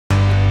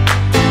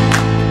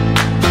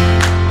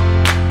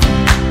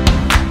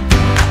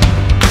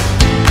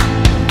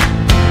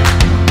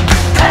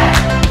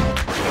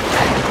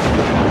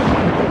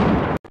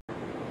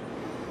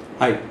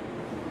Hi.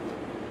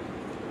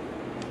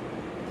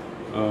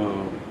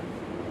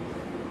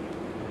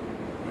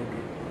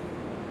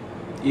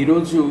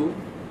 ఈరోజు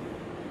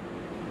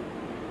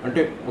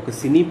అంటే ఒక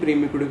సినీ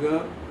ప్రేమికుడిగా,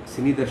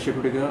 సినీ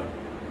దర్శకుడిగా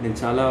నేను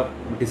చాలా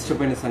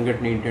డిస్టర్బ్ అయిన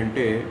సంఘటన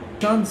ఏంటంటే,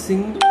 సుశాంత్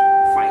సింగ్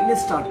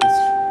ఫైనెస్ట్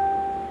ఆర్టిస్ట్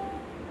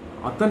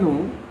అతను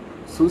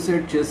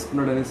సూసైడ్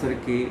చేసుకున్నాడు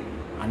అనేసరికి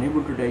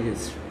అనేబుల్ టు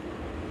డైజెస్ట్.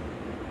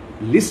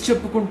 లిస్ట్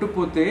చెప్పుకుంటూ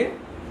పోతే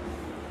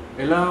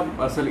ఎలా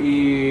అసలు ఈ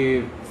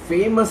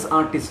ఫేమస్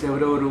ఆర్టిస్ట్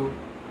ఎవరెవరు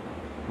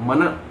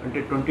మన అంటే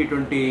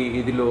 2020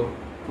 ఇదిలో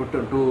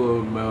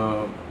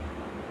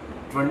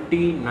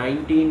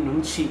 2019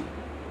 నుంచి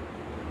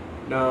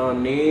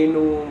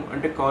నేను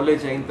అంటే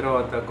కాలేజ్ అయిన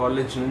తర్వాత,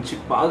 కాలేజ్ నుంచి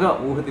బాగా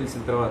ఊహ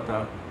తెలిసిన తర్వాత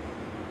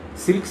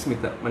సిల్క్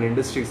స్మిత మన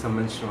ఇండస్ట్రీకి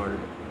సంబంధించిన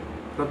వాళ్ళు.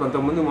 తర్వాత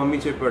అంతకుముందు మమ్మీ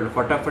చెప్పేవాళ్ళు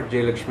ఫటాఫట్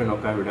జయలక్ష్మి అని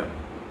ఒక ఆవిడ.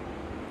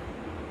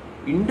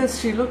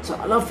 ఇండస్ట్రీలో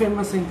చాలా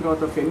ఫేమస్ అయిన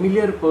తర్వాత,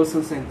 ఫెమిలియర్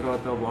పర్సన్స్ అయిన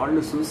తర్వాత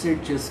వాళ్ళు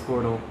సూసైడ్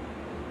చేసుకోవడం,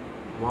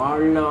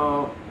 వాళ్ళ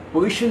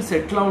పొజిషన్స్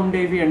ఎట్లా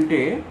ఉండేవి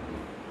అంటే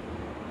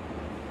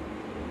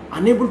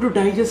అనేబుల్ టు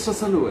డైజెస్ట్.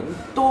 అసలు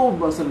ఎంతో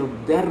అసలు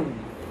they are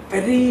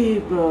very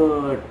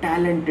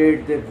talented,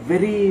 they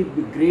very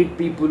great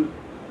people.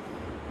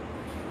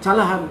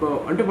 చాలా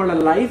అంటే వాళ్ళ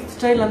లైఫ్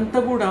స్టైల్ అంతా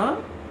కూడా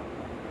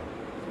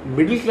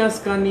మిడిల్ క్లాస్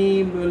కానీ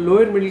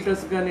లోయర్ మిడిల్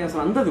క్లాస్ కానీ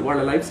అసలు అందదు.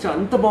 వాళ్ళ లైఫ్ స్టైల్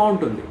అంత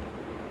బాగుంటుంది.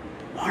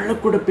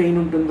 వాళ్ళకు కూడా పెయిన్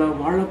ఉంటుందా,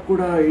 వాళ్ళకు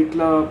కూడా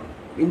ఇట్లా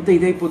ఇంత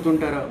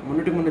ఇదైపోతుంటారా?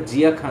 మొన్న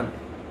జియా ఖాన్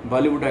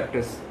బాలీవుడ్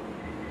యాక్ట్రెస్,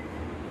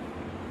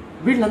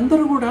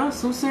 వీళ్ళందరూ కూడా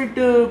suicide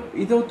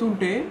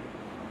ఇదవుతుంటే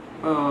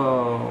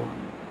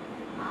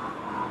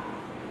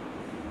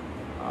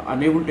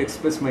unable to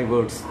express my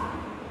words.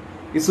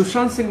 ఈ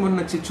సుశాంత్ సింగ్ మొన్న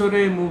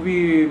చిచ్చోరే మూవీ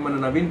మన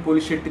నవీన్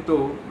పోలిశెట్టితో,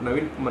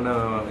 మన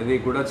ఇది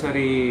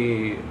గూఢచారి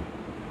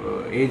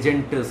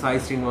ఏజెంట్ సాయి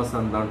శ్రీనివాస్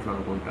అని దాంట్లో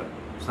అనుకుంటారు,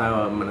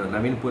 మన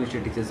నవీన్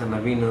పోలిశెట్టి చేసిన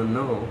నవీన్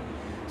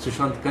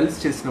సుశాంత్ కలిసి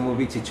చేసిన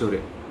మూవీ చిచ్చోరే.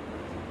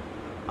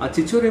 ఆ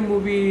చిచ్చోరే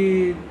మూవీ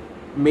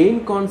మెయిన్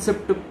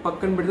కాన్సెప్ట్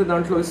పక్కన పెడితే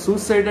దాంట్లో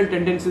సూసైడల్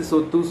టెండెన్సీస్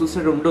వద్దు,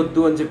 సూసైడ్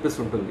ఉండొద్దు అని చెప్పేసి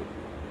ఉంటుంది.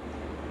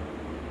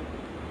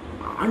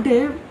 అంటే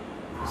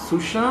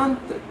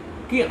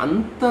సుశాంత్కి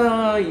అంత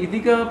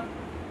ఇదిగా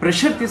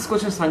ప్రెషర్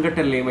తీసుకొచ్చిన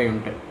సంఘటనలు ఏమై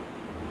ఉంటాయి?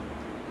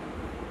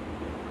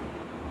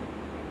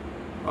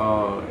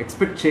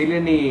 ఎక్స్పెక్ట్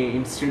చేయలేని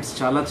ఇన్సిడెంట్స్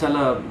చాలా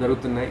చాలా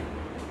జరుగుతున్నాయి.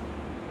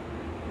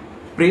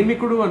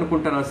 ప్రేమికుడు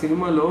అనుకుంటాను ఆ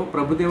సినిమాలో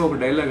ప్రభుదేవ్ ఒక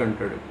డైలాగ్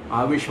అంటాడు,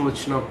 ఆవేశం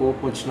వచ్చినా,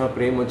 కోపం వచ్చినా,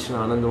 ప్రేమ వచ్చినా,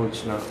 ఆనందం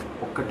వచ్చినా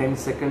ఒక్క 10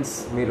 seconds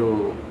మీరు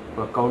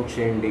కౌంట్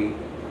చేయండి,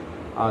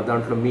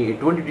 దాంట్లో మీ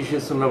ఎటువంటి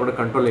డిషెస్ ఉన్నా కూడా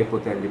కంట్రోల్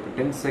అయిపోతాయి అని చెప్పి.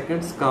 10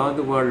 seconds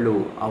కాదు, వాళ్ళు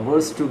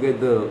అవర్స్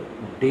టుగెదర్,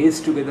 డేస్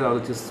టుగెదర్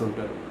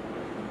ఆలోచిస్తుంటారు.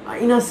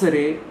 అయినా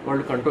సరే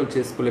వాళ్ళు కంట్రోల్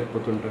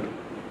చేసుకోలేకపోతుంటారు.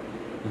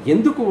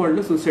 ఎందుకు వాళ్ళు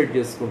సూసైడ్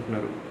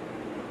చేసుకుంటున్నారు?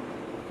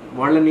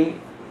 వాళ్ళని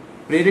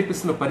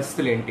ప్రేరేపిస్తున్న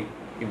పరిస్థితులు ఏంటి?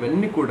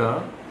 ఇవన్నీ కూడా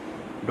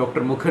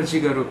డాక్టర్ ముఖర్జీ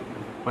గారు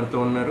మనతో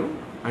ఉన్నారు.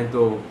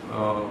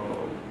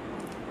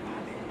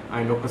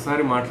 ఆయన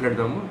ఒక్కసారి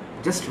మాట్లాడదాము.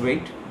 Just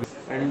wait.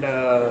 అండ్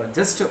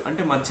జస్ట్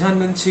అంటే మధ్యాహ్నం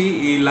నుంచి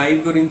ఈ లైవ్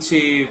గురించి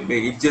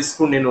ఇది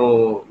చేసుకుని నేను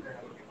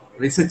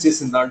రీసెర్చ్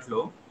చేసిన దాంట్లో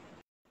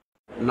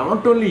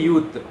నాట్ ఓన్లీ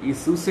యూత్, ఈ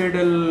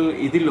సూసైడల్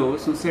ఇదిలో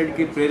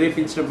సూసైడ్కి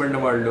ప్రేరేపించబడిన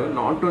వాళ్ళు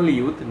not only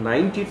youth,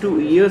 92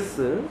 years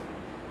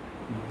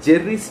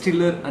Jerry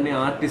Stiller అనే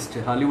ఆర్టిస్ట్,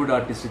 హాలీవుడ్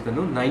ఆర్టిస్ట్,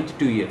 ఇతను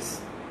 92 years,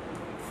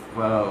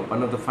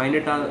 one of the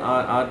finest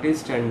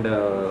artist and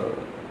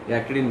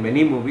acted in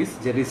many movies.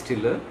 Jerry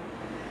Stiller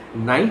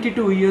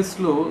 92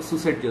 yearsలో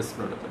suicide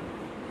చేస్తున్నాడు అతను.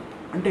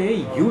 అంటే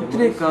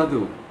యూత్నే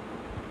కాదు,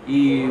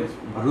 ఈ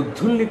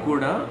వృద్ధుల్ని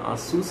కూడా ఆ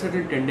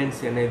సూసైడల్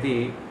టెండెన్సీ అనేది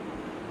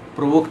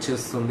ప్రొవోక్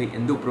చేస్తుంది.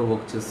 ఎందుకు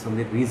ప్రొవోక్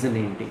చేస్తుంది? రీజన్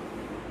ఏంటి?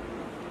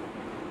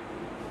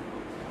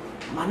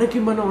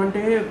 మనం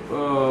అంటే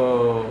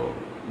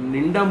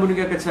నిండా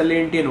మునిగాక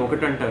చల్లేంటి అని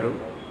ఒకటి అంటారు,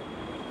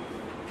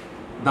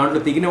 దాంట్లో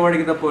దిగిన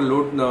వాడికి తప్ప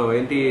లోటు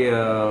ఏంటి,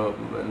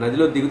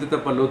 నదిలో దిగితే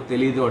తప్ప లోతు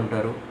తెలియదు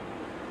అంటారు.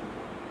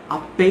 ఆ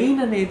పెయిన్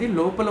అనేది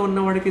లోపల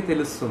ఉన్నవాడికి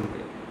తెలుస్తుంది.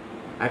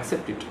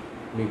 Accept it.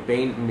 మీ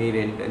పెయిన్, మీరు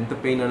ఎంత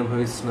పెయిన్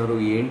అనుభవిస్తున్నారు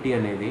ఏంటి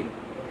అనేది.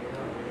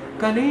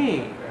 కానీ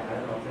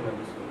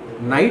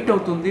నైట్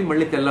అవుతుంది,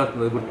 మళ్ళీ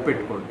తెల్లారుతుంది.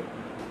 గుర్తుపెట్టుకోండి,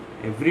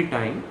 ఎవ్రీ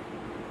టైం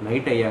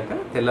నైట్ అయ్యాక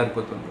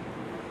తెల్లారిపోతుంది,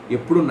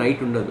 ఎప్పుడు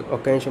నైట్ ఉండదు.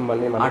 ఒక్క నిమిషం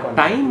మళ్ళీ. ఆ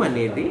టైం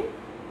అనేది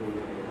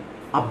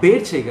ఆ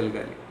బేర్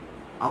చేయగలగాలి.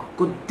 ఆ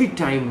కొద్ది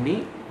టైంని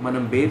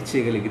మనం బేర్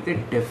చేయగలిగితే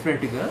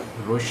డెఫినెట్గా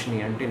రోషిని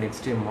అంటే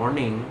నెక్స్ట్ డే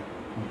మార్నింగ్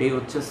డే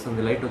వచ్చేస్తుంది,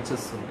 లైట్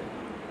వచ్చేస్తుంది.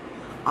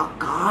 ఆ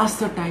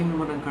కాస్త టైంని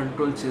మనం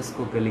కంట్రోల్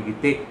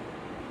చేసుకోగలిగితే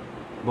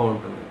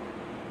బాగుంటుంది.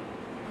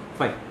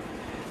 ఫైన్.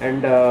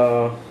 అండ్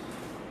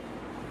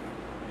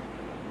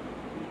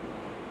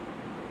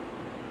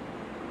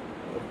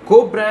కో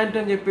బ్రాండ్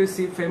అని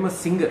చెప్పేసి famous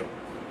singer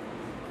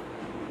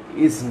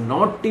is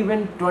not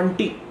even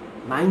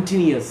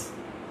 19 years,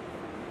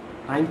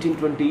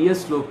 19-20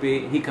 years లోపే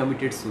హీ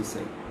కమిటెడ్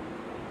సూసైడ్.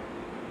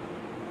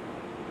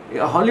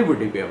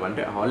 హాలీవుడ్ అయిపోయాం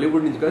అంటే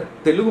హాలీవుడ్ నుంచి కాదు,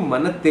 తెలుగు,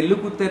 మన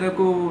తెలుగు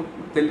తెరకు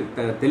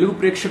తెలుగు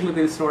ప్రేక్షకులు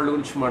తెలిసిన వాళ్ళ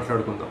గురించి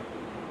మాట్లాడుకుందాం.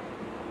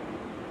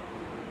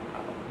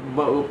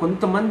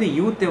 కొంతమంది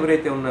యూత్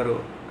ఎవరైతే ఉన్నారో,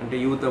 అంటే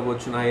యూత్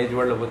అవ్వచ్చు, నా ఏజ్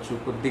వాళ్ళు అవ్వచ్చు,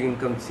 కొద్దిగా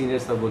ఇంకా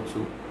సీనియర్స్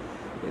అవ్వచ్చు,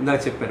 ఇందాక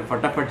చెప్పారు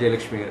ఫటాఫట్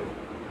జయలక్ష్మి గారు.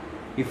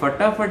 ఈ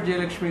ఫటాఫట్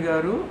జయలక్ష్మి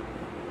గారు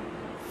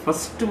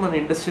ఫస్ట్ మన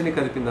ఇండస్ట్రీని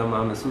కదిపిందాం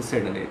ఆమె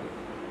సూసైడ్ అనేది.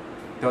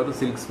 తర్వాత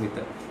సిల్క్ స్మిత,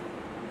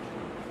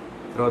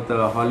 తర్వాత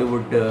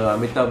హాలీవుడ్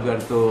అమితాబ్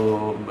గారితో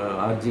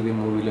ఆర్జీవీ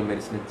మూవీలో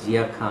మెరిసిన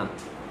జియా ఖాన్,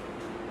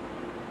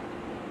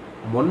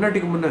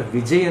 మొన్నటికి మొన్న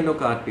విజయ్ అని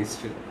ఒక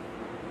ఆర్టిస్ట్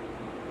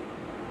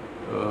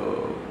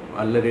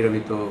అల్లరి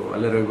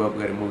రవిబాబు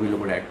గారి మూవీలో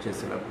కూడా యాక్ట్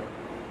చేశాడు. అప్పుడు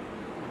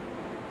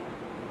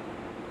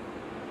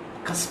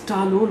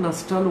కష్టాలు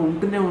నష్టాలు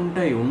ఉంటూనే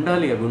ఉంటాయి,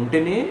 ఉండాలి. అవి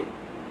ఉంటేనే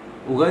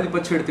ఉగాది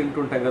పచ్చడి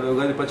తింటుంటాం కదా,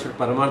 ఉగాది పచ్చడి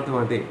పరమార్థం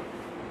అదే.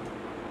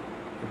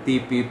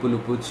 తీపి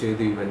పులుపు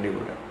చేదు ఇవన్నీ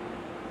కూడా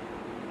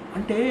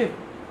అంటే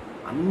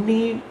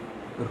అన్ని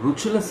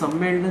రుచుల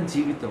సమ్మేళన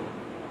జీవితం.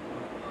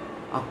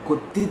 ఆ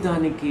కొద్ది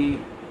దానికి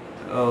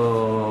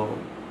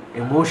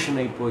ఎమోషన్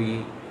అయిపోయి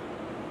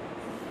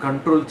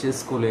కంట్రోల్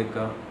చేసుకోలేక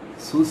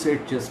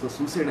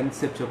సూసైడ్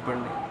ఎంతసేపు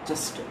చెప్పండి,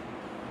 జస్ట్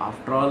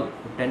ఆఫ్టర్ ఆల్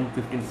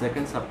 10-15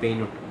 సెకండ్స్ ఆ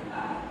పెయిన్ ఉంటుంది.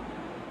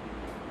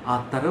 ఆ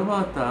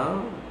తర్వాత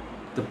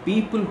the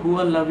people who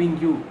are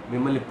loving you,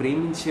 మిమ్మల్ని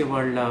ప్రేమించే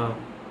వాళ్ళ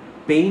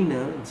పెయిన్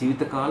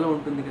జీవితకాలం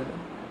ఉంటుంది కదా.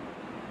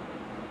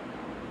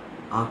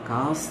 ఆ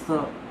కాస్త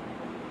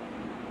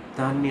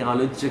దాన్ని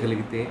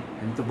ఆలోచించగలిగితే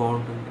ఎంత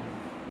బాగుంటుంది.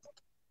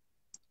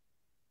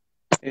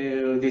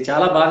 ఇది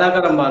చాలా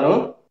బాధాకరం బాను.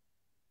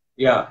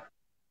 యా,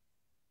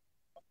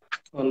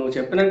 నువ్వు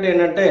చెప్పినట్టు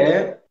ఏంటంటే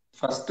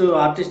ఫస్ట్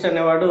ఆర్టిస్ట్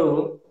అనేవాడు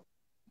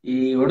ఈ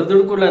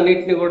ఒడిదుడుకులు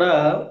అన్నిటిని కూడా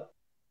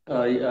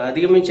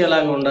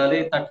అధిగమించేలాగా ఉండాలి,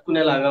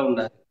 తట్టుకునేలాగా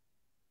ఉండాలి.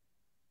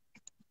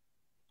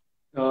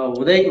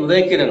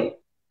 ఉదయ్ కిరణ్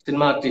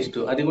సినిమా ఆర్టిస్టు,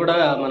 అది కూడా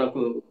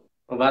మనకు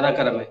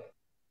బాధాకరమే.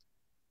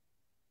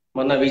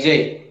 మొన్న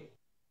విజయ్,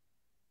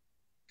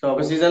 సో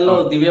ఒక సీజన్ లో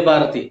దివ్య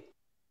భారతి.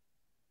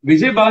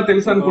 విజయ్ బాగా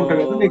తెలుసు అనుకుంటా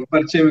కదా, నీకు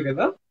పరిచయం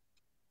కదా.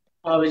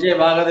 విజయ్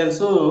బాగా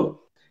తెలుసు.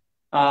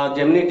 ఆ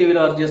జెమినీ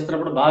టీవీలో వర్క్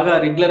చేస్తున్నప్పుడు బాగా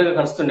రెగ్యులర్ గా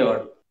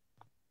కలుస్తుండేవాడు.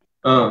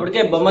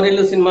 అప్పటికే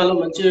బొమ్మరిల్లు సినిమాలో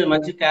మంచి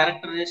మంచి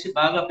క్యారెక్టర్ చేసి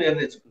బాగా పేరు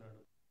తెచ్చుకున్నాడు.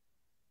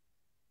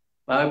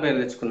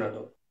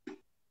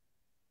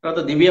 తర్వాత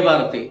దివ్య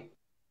భారతి,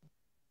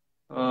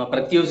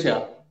 ప్రత్యూష.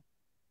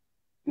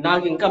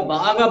 నాకు ఇంకా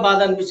బాగా బాధ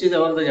అనిపించేది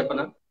ఎవరిదో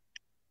చెప్పనా,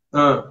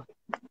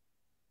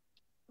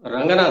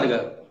 రంగనాథ్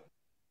గారు.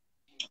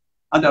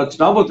 అది వచ్చి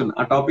రాబోతుంది,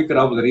 ఆ టాపిక్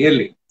రాబోతుంది.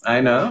 రియల్లీ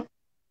ఆయన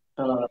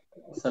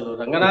అసలు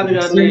రంగనాథ్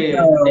గారిని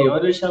అంటే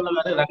ఎవరి విషయంలో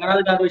కానీ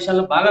రంగనాథ్ గారి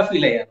విషయంలో బాగా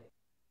ఫీల్ అయ్యారు.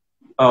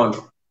 అవును,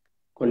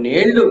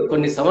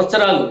 కొన్ని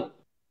సంవత్సరాలు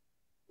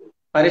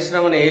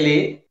పరిశ్రమను ఏలి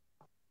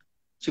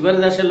చివరి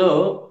దశలో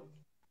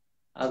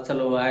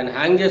అసలు ఆయన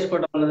హ్యాంగ్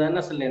చేసుకోవడం అన్నదాన్ని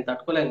అసలు నేను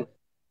తట్టుకోలేను.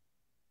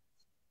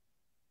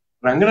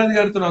 రంగనాథ్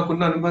గారితో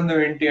నాకున్న అనుబంధం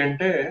ఏంటి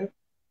అంటే,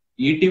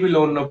 ఈటీవీలో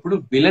ఉన్నప్పుడు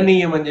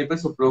విలనీయం అని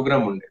చెప్పేసి ఒక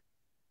ప్రోగ్రామ్ ఉండేది.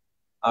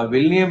 ఆ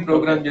విలనీయం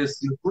ప్రోగ్రామ్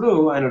చేస్తున్నప్పుడు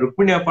ఆయన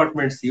రుక్మిణి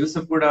అపార్ట్మెంట్స్,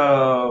 యూసఫ్ కూడా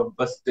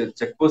బస్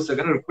చెక్ పోస్ట్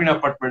దగ్గర రుక్మిణి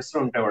అపార్ట్మెంట్స్ లో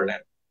ఉండేవాళ్ళు.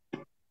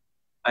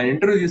 ఆయన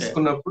ఇంటర్వ్యూ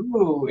తీసుకున్నప్పుడు,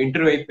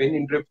 ఇంటర్వ్యూ అయిపోయింది.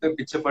 ఇంటర్వ్యూ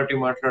పిచ్చపాటి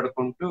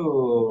మాట్లాడుకుంటూ,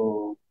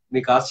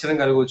 నీకు ఆశ్చర్యం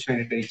కలగవచ్చు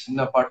ఈ చిన్న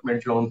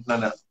అపార్ట్మెంట్ లో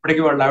ఉంటున్నాను.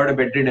 అప్పటికి వాళ్ళ ఆవిడ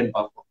బెడ్ రిడెన్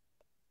పాపం.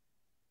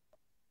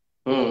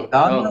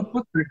 దాదాపు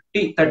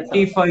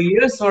 35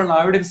 years వాళ్ళ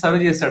ఆవిడకి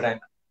సర్వ్ చేశాడు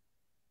ఆయన.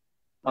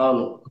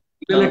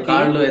 పిల్లలకి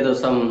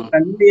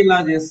తల్లి ఎలా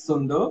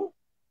చేస్తుందో,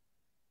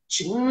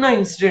 చిన్న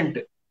ఇన్సిడెంట్,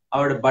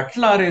 ఆవిడ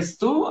బట్టలు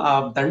ఆరేస్తూ ఆ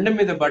దండం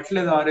మీద బట్టలు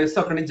ఏదో ఆరేస్తూ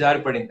అక్కడి నుంచి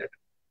జారిపడిందట.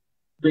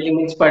 బిల్డింగ్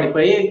నుంచి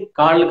పడిపోయి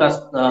కాళ్ళు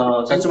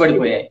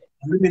చచ్చుబడిపోయాయి.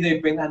 అల్లు మీద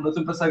అయిపోయింది.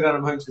 అనుతుల్ ప్రసాద్ గారు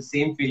అనుభవించిన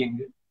సేమ్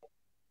ఫీలింగ్.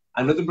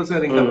 అనుతుల్ ప్రసాద్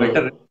గారు ఇంకా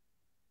బెటర్.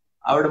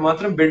 ఆవిడ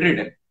మాత్రం బెడ్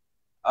రిడెన్.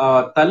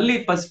 తల్లి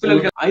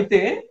పసిపిల్లలకి.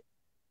 అయితే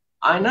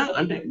ఆయన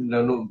అంటే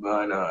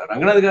ఆయన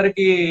రంగనాథ్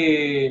గారికి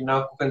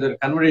నాకు కొంచెం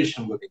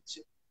కన్వర్జేషన్ గురించి,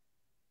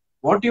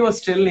 వాట్ యు వాస్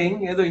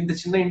టెల్లింగ్, ఏదో ఇంత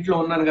చిన్న ఇంట్లో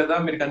ఉన్నాను కదా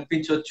మీరు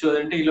కనిపించవచ్చు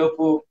అంటే, ఈ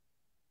లోపు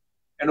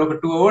నేను ఒక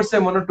 2 hours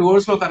ఏమన్నా 2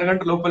 hours లో ఒక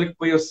అరగంట లోపలికి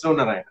పోయి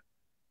వస్తున్నారు ఆయన.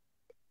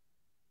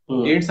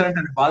 ఏంటి సార్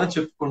అంటే బాధ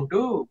చెప్పుకుంటూ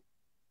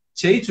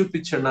చేయి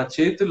చూపించాడు, నా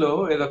చేతిలో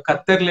ఏదో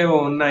కత్తెరలేవో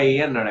ఉన్నాయి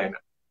అన్నాడు ఆయన.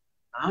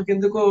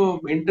 నాకెందుకో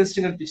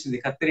ఇంట్రెస్టింగ్ అనిపించింది,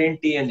 కత్తెర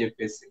ఏంటి అని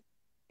చెప్పేసి.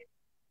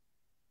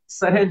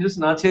 సరే అని చూసి,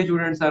 నా చేయి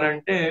చూడండి సార్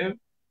అంటే,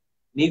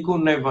 నీకు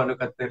ఉన్నాయి భాను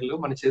కత్తెరలు,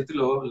 మన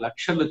చేతిలో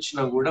లక్షలు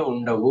వచ్చినా కూడా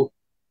ఉండవు,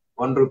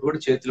 1 రూపాయి కూడా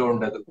చేతిలో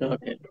ఉండదు.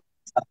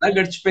 అలా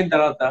గడిచిపోయిన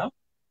తర్వాత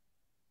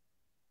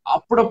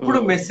అప్పుడప్పుడు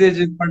మెసేజ్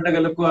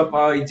పండగలకు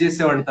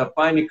ఇచ్చేసేవాడిని తప్ప,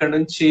 ఆయన ఇక్కడ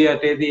నుంచి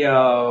అటేది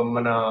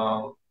మన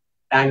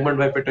ట్యాంక్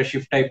బండ్ వైపు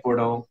షిఫ్ట్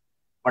అయిపోవడం,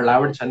 వాళ్ళ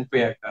ఆవిడ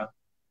చనిపోయాక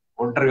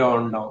ఒంటరిగా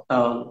ఉండడం,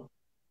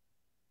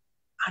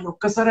 ఆయన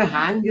ఒక్కసారి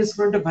హ్యాంగ్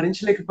చేసుకుంటే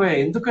భరించలేకపోయా.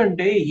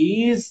 ఎందుకంటే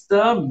he's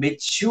the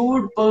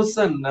matured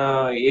person.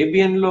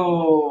 ABN లో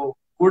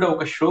కూడా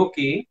ఒక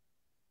షోకి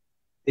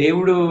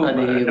దేవుడు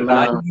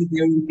రాయి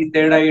దేవుడికి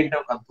తేడా ఏంటి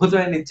ఒక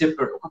అద్భుతమైన ఇది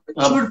చెప్పాడు. ఒక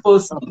మెచ్యూర్డ్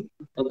పర్సన్.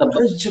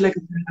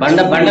 బండ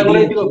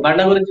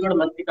గురించి కూడా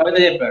మంచి కవిత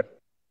చెప్పాడు.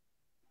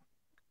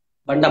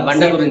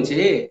 బండ గురించి.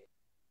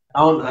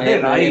 అవును, అదే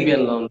రాయి.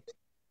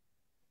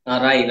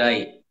 రాయి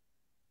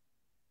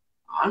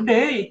అంటే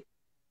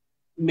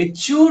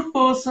మెచ్యూర్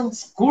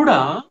పర్సన్స్ కూడా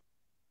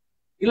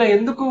ఇలా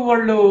ఎందుకు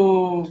వాళ్ళు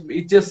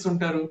ఇది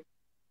చేస్తుంటారు?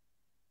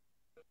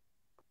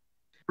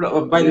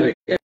 By the way,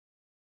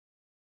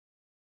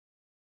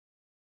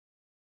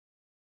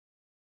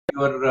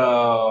 your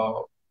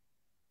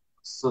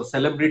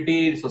celebrity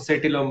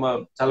సొసైటీలో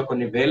చాలా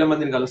కొన్ని వేల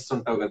మందిని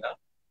కలుస్తుంటావు కదా.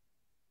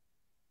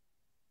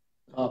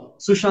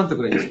 సుశాంత్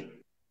గురించి,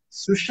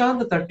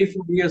 సుశాంత్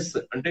 34 years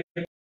అంటే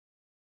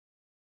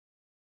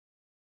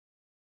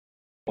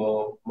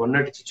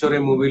మొన్నటి చిచ్చోరే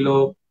మూవీలో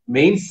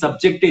మెయిన్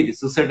సబ్జెక్ట్ ఇది,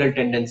 సూసైడల్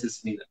టెండెన్సీస్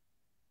మీద.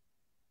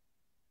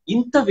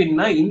 ఇంత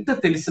విన్నా ఇంత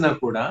తెలిసినా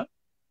కూడా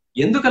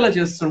ఎందుకు అలా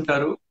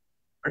చేస్తుంటారు?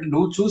 అంటే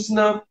నువ్వు చూసిన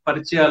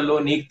పరిచయాల్లో,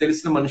 నీకు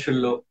తెలిసిన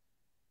మనుషుల్లో,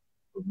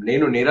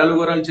 నేను నేరాలు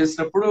ఘోరాలు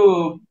చేసినప్పుడు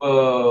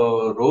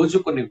రోజు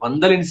కొన్ని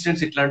వందల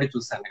ఇన్సిడెంట్స్ ఇట్లాంటివి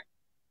చూసాను నేను.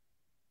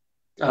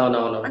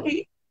 అంటే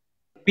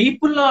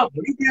people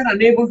are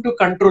unable to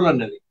control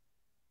అన్నది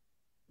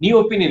నీ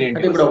ఒపీనియన్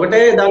ఏంటి? ఇప్పుడు ఒకటే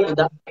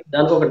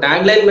దానికి ఒక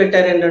ట్యాగ్ లైన్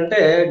పెట్టారు ఏంటంటే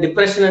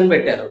డిప్రెషన్ అని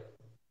పెట్టారు.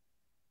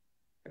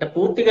 అంటే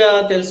పూర్తిగా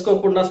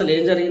తెలుసుకోకుండా, అసలు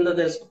ఏం జరిగిందో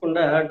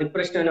తెలుసుకోకుండా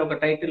డిప్రెషన్ అనే ఒక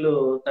టైటిల్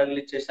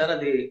తగిలిచ్చేసారు.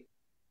 అది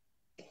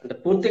అంటే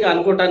పూర్తిగా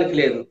అనుకోవటానికి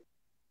లేదు.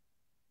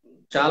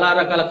 చాలా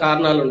రకాల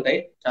కారణాలు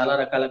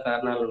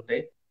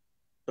ఉంటాయి.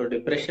 సో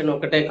డిప్రెషన్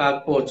ఒకటే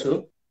కాకపోవచ్చు.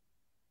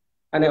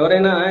 కానీ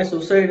ఎవరైనా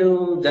సూసైడ్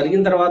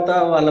జరిగిన తర్వాత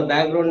వాళ్ళ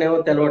బ్యాక్గ్రౌండ్ ఏమో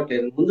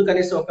తెలవట్లేదు. ముందు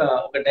కనీసం ఒక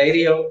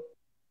డైరీయో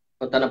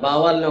తన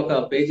భావాలని ఒక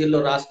పేజీల్లో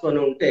రాసుకొని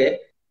ఉంటే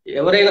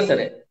ఎవరైనా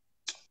సరే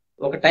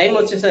ఒక టైం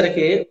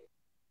వచ్చేసరికి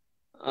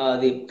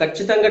అది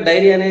ఖచ్చితంగా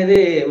డైరీ అనేది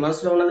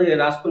మనసులో ఉన్నది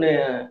రాసుకునే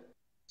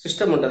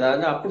సిస్టమ్ ఉంటుంది.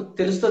 అది అప్పుడు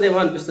తెలుస్తుందేమో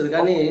అనిపిస్తుంది.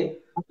 కానీ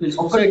వీళ్ళు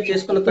సూసైడ్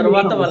చేసుకున్న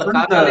తర్వాత వాళ్ళ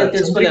కారణాలు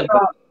తెలుసుకోలేము.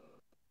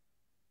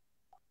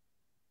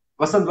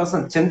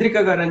 వసంత్ చంద్రిక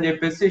గారు అని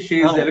చెప్పేసి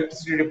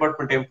ఎలక్ట్రిసిటీ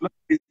డిపార్ట్మెంట్ ఎంప్లాయ్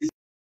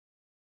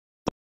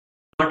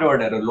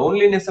మాట్లాడారు.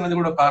 లోన్లీనెస్ అనేది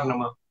కూడా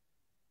కారణమా?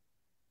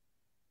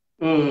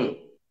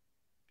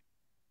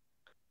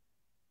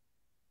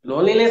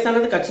 లోన్లీనెస్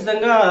అనేది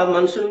ఖచ్చితంగా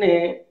మనుషుల్ని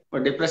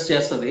డిప్రెస్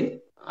చేస్తుంది.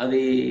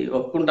 అది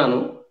ఒప్పుకుంటాను.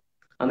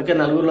 అందుకే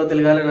నలుగురిలో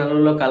తిరగాలి,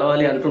 నలుగురిలో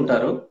కలవాలి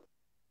అంటుంటారు.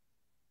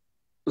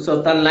 సో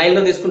తన లైన్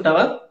లో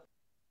తీసుకుంటావా?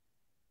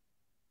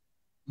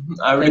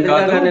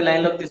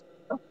 లైన్ లో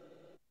తీసుకుంటా.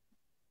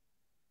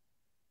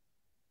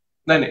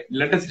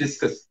 Let us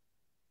discuss.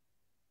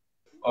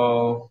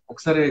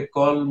 ఒకసారి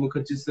కాల్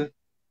ముఖర్జీ సార్.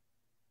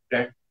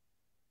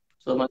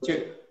 సో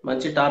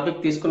మంచి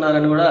టాపిక్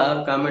తీసుకున్నారని కూడా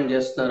కామెంట్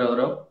చేస్తున్నారు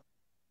ఎవరో.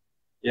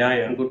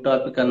 గుడ్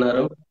టాపిక్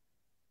అన్నారు.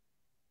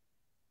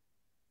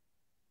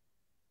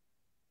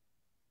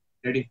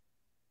 రెడీ?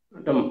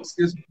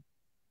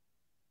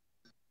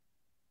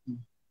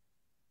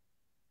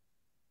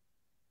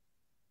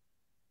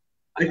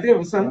 అయితే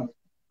వసంత్,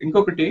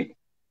 ఇంకొకటి,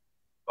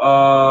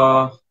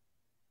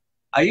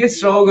 ఐఎస్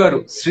రావు గారు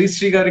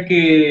శ్రీశ్రీ గారికి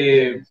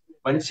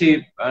మంచి,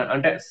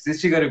 అంటే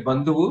శ్రీశ్రీ గారి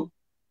బంధువు,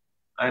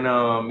 ఆయన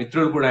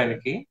మిత్రులు కూడా,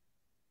 ఆయనకి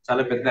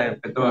చాలా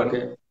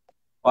పెద్దవారు.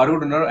 వారు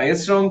కూడా ఉన్నారు.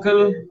 Is Rao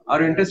uncle,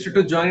 are interested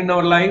to join in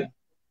our live?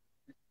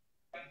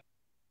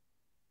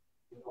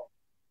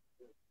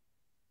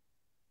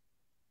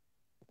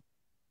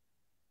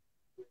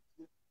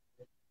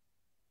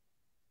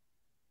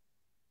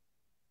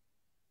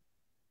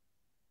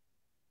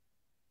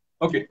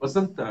 Okay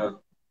Vasant,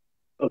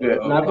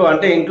 నాకు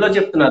అంటే ఇంట్లో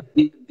చెప్తున్నారు,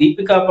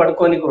 దీపికా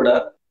పడుకొని కూడా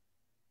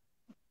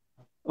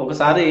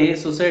ఒకసారి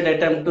సూసైడ్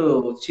అటెంప్ట్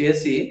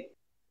చేసి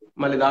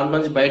మళ్ళీ దాంట్లో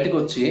నుంచి బయటకు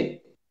వచ్చి,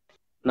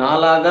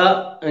 నాలాగా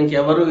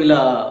ఇంకెవరు ఇలా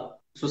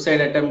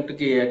సూసైడ్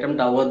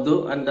అటెంప్ట్ అవ్వద్దు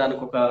అని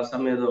దానికి ఒక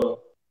సమేదో.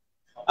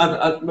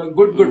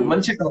 గుడ్,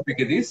 మంచి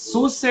టాపిక్ ఇది.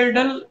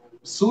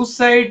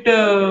 సూసైడ్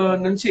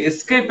నుంచి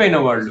ఎస్కేప్ అయిన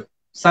వాళ్ళు,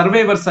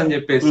 సర్వైవర్స్ అని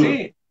చెప్పేసి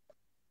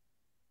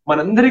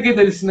మనందరికీ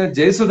తెలిసిన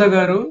జయసుధ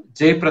గారు,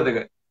 జయప్రద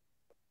గారు,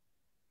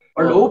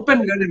 వాళ్ళు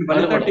ఓపెన్ గా, నేను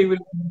వనితా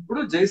టీవీలో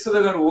ఉన్నప్పుడు జయసుధ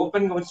గారు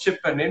ఓపెన్ గా వచ్చి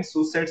చెప్పారు, నేను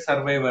సూసైడ్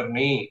సర్వైవర్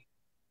ని.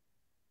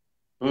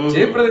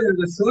 జయప్రద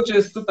గారు షో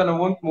చేస్తూ, తన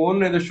ఓన్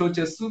ఏదో షో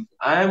చేస్తూ,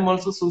 ఐఎమ్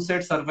ఆల్సో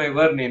సూసైడ్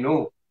సర్వైవర్ నేను.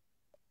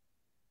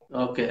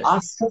 ఆ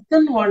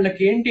సెకండ్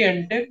వాళ్ళకి ఏంటి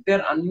అంటే, they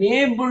are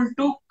unable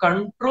to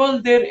control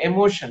there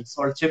emotions.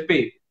 వాళ్ళు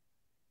చెప్పేది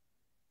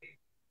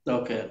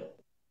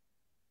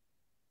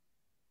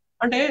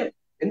అంటే,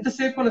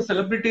 ఎంతసేపు మన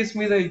సెలబ్రిటీస్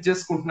మీద ఇది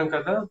చేసుకుంటున్నాం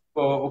కదా,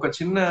 ఒక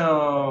చిన్న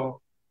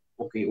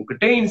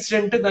ఒకటే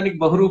ఇన్సిడెంట్, దానికి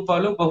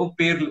బహురూపాలు, బహు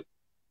పేర్లు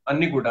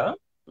అన్ని కూడా.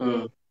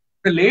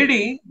 ఒక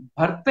లేడీ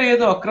భర్త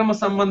ఏదో అక్రమ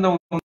సంబంధం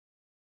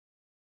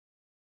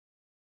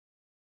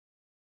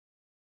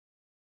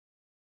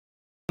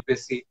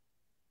చెప్పేసి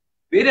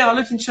వేరే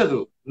ఆలోచించదు.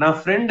 నా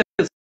ఫ్రెండ్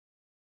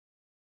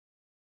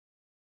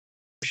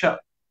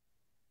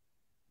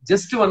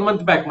జస్ట్ 1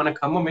 month బ్యాక్ మన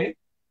ఖమ్మమే,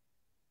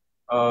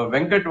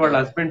 వెంకట్ వాళ్ళ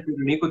హస్బెండ్,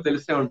 నీకు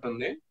తెలిసే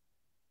ఉంటుంది,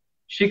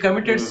 షీ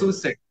కమిటెడ్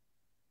సూసైడ్.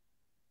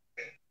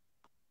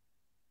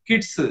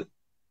 కిడ్స్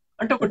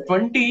అంటే ఒక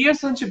 20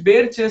 years నుంచి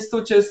బేర్ చేస్తూ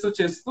చేస్తూ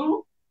చేస్తూ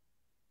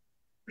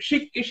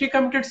షీ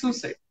కమిటెడ్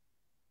సూసైడ్.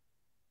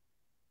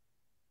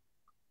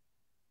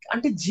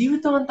 అంటే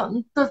జీవితం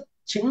అంత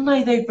చిన్న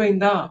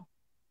ఇదైపోయిందా?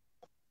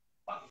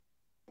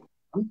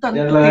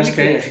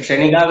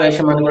 క్షణిగా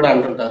వేషం అని కూడా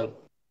అంటుంటారు.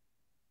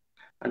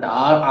 అంటే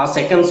ఆ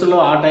సెకండ్స్ లో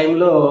ఆ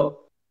టైంలో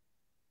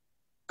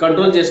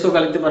కంట్రోల్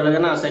చేసుకోగలిగితే పర్లేదు,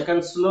 కానీ ఆ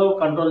సెకండ్స్ లో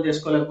కంట్రోల్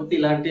చేసుకోలేకపోతే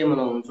ఇలాంటివి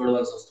మనం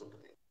చూడవలసి వస్తుంటుంది.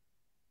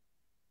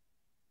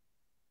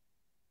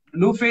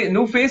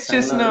 నువ్వు ఫేస్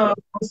చేసిన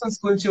సంఘటనలు. పర్సన్స్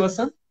గురించి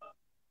వసంత్,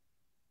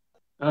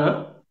 ఆ?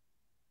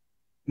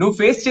 నువ్వు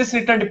ఫేస్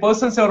చేసిన ఇట్లాంటి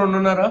పర్సన్స్ ఎవరు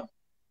ఉన్నారా?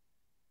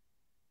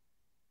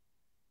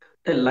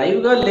 అంటే లైవ్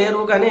గా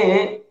లేరు, కానీ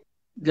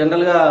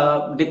జనరల్ గా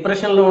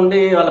డిప్రెషన్ లో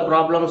ఉండి వాళ్ళ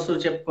ప్రాబ్లమ్స్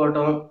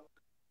చెప్పుకోవటం,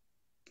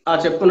 ఆ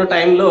చెప్పుకున్న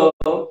టైంలో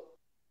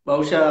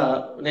బహుశా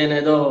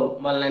నేనేదో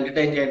వాళ్ళని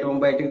ఎంటర్టైన్ చేయటం,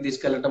 బయటికి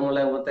తీసుకెళ్ళటము,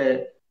 లేకపోతే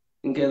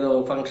ఇంకేదో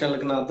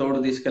ఫంక్షన్లకి నా తోడు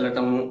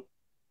తీసుకెళ్ళటము,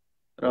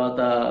 తర్వాత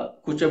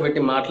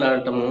కూర్చోబెట్టి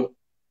మాట్లాడటము.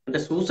 అంటే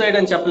సూసైడ్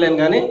అని చెప్పలేను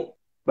కానీ,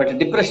 బట్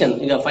డిప్రెషన్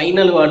ఇక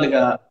ఫైనల్ వాళ్ళు ఇక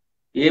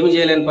ఏమి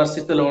చేయలేని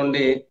పరిస్థితిలో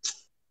ఉండి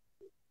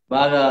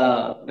బాగా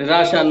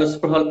నిరాశ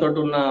నిస్పృహలతో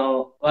ఉన్న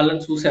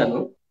వాళ్ళని చూశాను.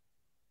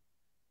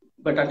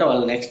 బట్ అంటే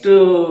వాళ్ళ నెక్స్ట్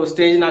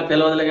స్టేజ్ నాకు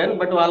తెలియదులే కానీ,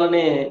 బట్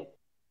వాళ్ళని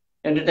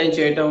ఎంటర్టైన్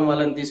చేయటం,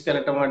 వాళ్ళని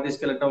తీసుకెళ్ళటం, వాటి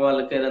తీసుకెళ్ళటం,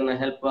 వాళ్ళకి ఏదైనా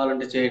హెల్ప్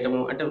కావాలంటే చేయటము.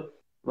 అంటే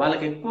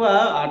వాళ్ళకి ఎక్కువ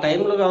ఆ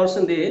టైంలో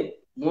కావాల్సింది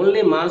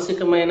ఓన్లీ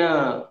మానసికమైన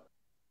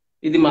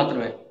ఇది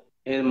మాత్రమే,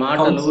 ఏది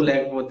మాటలు, కౌన్సిల్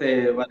లేకపోతే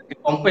వాళ్ళకి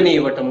కంపెనీ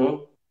ఇవ్వటము,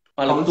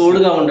 వాళ్ళకి కౌన్సిలింగ్.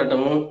 తోడుగా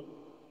ఉండటము.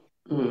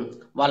 ఉమ్,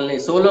 వాళ్ళని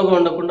సోలోగా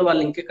ఉండకుండా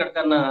వాళ్ళు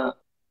ఇంకెక్కడికన్నా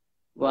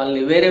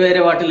వాళ్ళని వేరే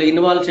వేరే వాటిలో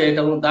ఇన్వాల్వ్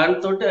చేయటం,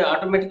 దాంతో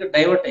ఆటోమేటిక్గా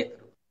డైవర్ట్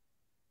అవుతారు.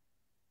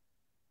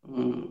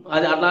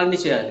 అది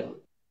అలాంటివి చేయాలి.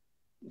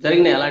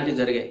 జరిగినాయి,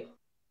 అలాంటివి జరిగాయి.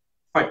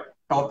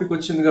 టాపిక్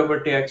వచ్చింది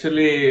కాబట్టి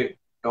యాక్చువల్లీ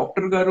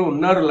డాక్టర్ గారు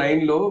ఉన్నారు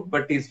లైన్ లో,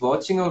 but is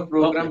watching our okay.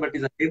 Programme, but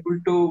is unable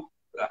to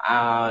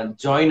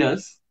join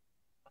us.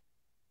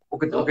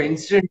 ఒక ఓకే.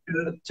 ఇన్సిడెంట్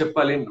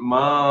చెప్పాలి.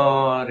 మా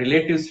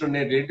రిలేటివ్స్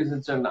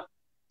నుంచి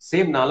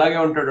సేమ్ నాలాగే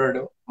ఉంటాడు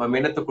వాడు. మా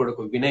మేనత్త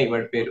కొడుకు వినయ్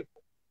వాడి పేరు.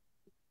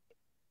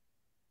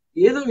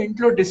 ఏదో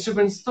ఇంట్లో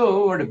డిస్టర్బెన్స్ తో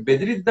వాడు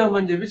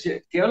బెదిరిద్దామని చెప్పి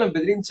కేవలం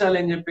బెదిరించాలి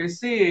అని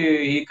చెప్పేసి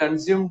ఈ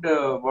కన్స్యూమ్డ్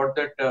వాట్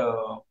దట్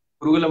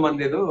పురుగుల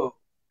మంది ఏదో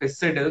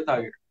పెస్టిసైడ్ ఏదో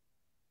తాగాడు.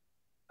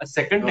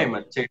 Second time okay.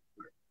 అది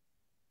చేయడం.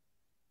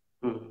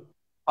 ఉమ్.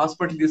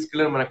 హాస్పిటల్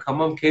తీసుకెళ్లారు, మన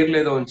ఖమ్మం కేర్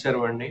లేదో ఉంచారు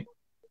వాడిని.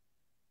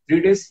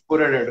 3 days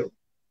పోరాడాడు,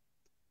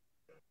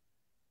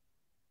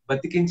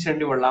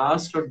 బతికించండి వాళ్ళ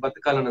లాస్ట్ లో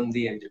బతకాలని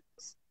ఉంది అని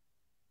చెప్పేసి.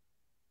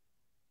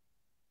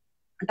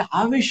 అంటే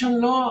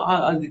ఆవేశంలో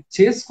అది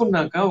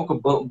చేసుకున్నాక ఒక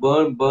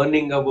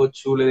బర్నింగ్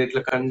అవ్వచ్చు, లేదా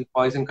ఇట్లా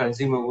పాయిజన్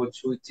కన్స్యూమ్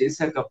అవ్వచ్చు,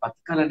 చేశాక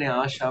బతకాలనే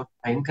ఆశ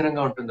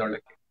భయంకరంగా ఉంటుంది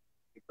వాళ్ళకి,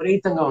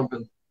 విపరీతంగా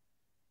ఉంటుంది.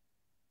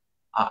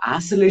 ఆ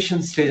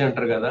ఆసిలేషన్ స్టేజ్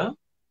అంటారు కదా,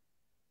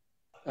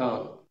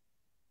 అవును.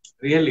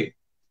 రియల్లీ.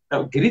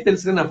 గిరి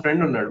తెలుసుగా, నా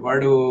ఫ్రెండ్ ఉన్నాడు,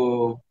 వాడు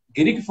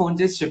గిరికి ఫోన్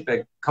చేసి చెప్పా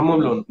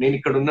ఖమ్మంలో నేను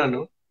ఇక్కడ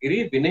ఉన్నాను, గిరి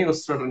వినయ్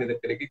వస్తున్నాడు నీ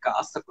దగ్గరికి,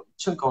 కాస్త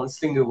కొంచెం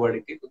కౌన్సిలింగ్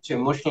వాడికి కొంచెం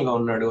ఎమోషనల్ గా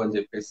ఉన్నాడు అని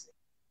చెప్పేసి.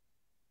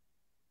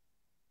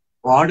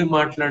 వాడు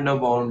మాట్లాడినా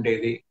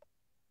బాగుండేది,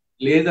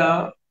 లేదా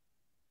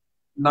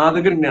నా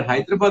దగ్గర నేను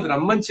హైదరాబాద్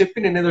రమ్మని చెప్పి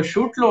నేను ఏదో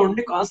షూట్ లో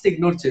ఉండి కాస్త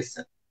ఇగ్నోర్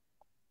చేశాను.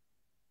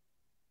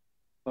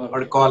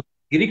 వాడు ఓకే. కాల్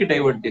గిరికి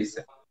డైవర్ట్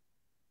చేశాను.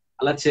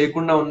 అలా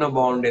చేయకుండా ఉన్నా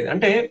బాగుండేది.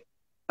 అంటే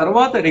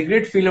తర్వాత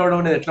రిగ్రెట్ ఫీల్ అవడం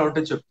అనేది ఎట్లా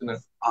ఉంటుందో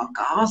చెప్తున్నాను. ఆ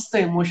కాస్త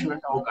ఎమోషన్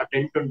అంటే ఒక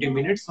 10-20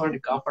 minutes వాడిని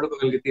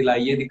కాపాడుకోగలిగితే ఇలా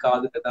అయ్యేది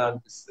కాదు కదా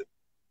అనిపిస్తుంది.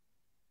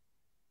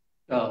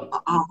 అవును.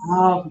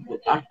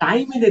 ఆ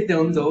టైం ఏదైతే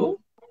ఉందో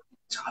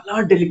చాలా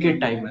డెలికేట్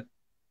టైం అది.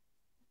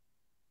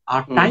 ఆ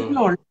ఉమ్. టైంలో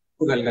వాళ్ళు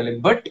చేసుకోగలగాలి.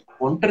 బట్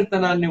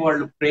ఒంటరితనాన్ని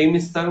వాళ్ళు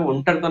ప్రేమిస్తారు,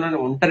 ఒంటరితనాన్ని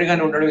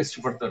ఒంటరిగానే ఉండడం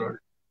ఇష్టపడతారు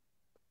వాళ్ళు.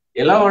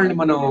 ఎలా వాళ్ళని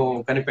మనం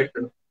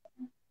కనిపెట్టడం?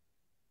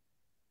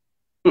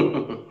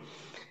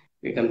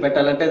 ఇవి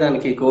కనిపెట్టాలంటే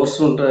దానికి కోర్సు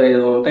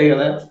ఉంటాయి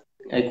కదా,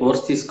 అవి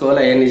కోర్స్ తీసుకోవాలి,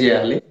 అవన్నీ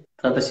చేయాలి.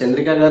 తర్వాత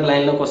చంద్రిక గారు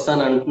లైన్ లోకి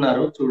వస్తాను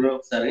అంటున్నారు, చూడు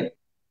ఒకసారి.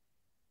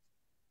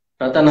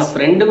 తర్వాత నా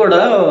ఫ్రెండ్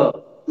కూడా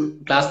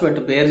క్లాస్మేట్,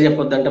 పేరు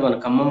చెప్పొద్దంటే మన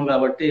ఖమ్మం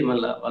కాబట్టి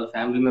మళ్ళీ వాళ్ళ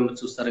ఫ్యామిలీ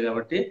మెంబర్స్ చూస్తారు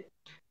కాబట్టి,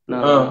 నా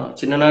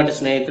చిన్ననాటి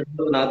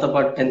స్నేహితుడు, నాతో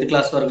పాటు 10th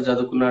క్లాస్ వరకు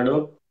చదువుకున్నాడు,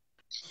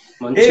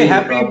 ఏ మంచి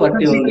హ్యాపీ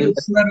ప్రాపర్టీ ముఖర్జీ ఉంది. గారు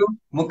వస్తున్నారు.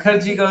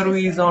 ముఖర్జీ గారు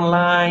ఈజ్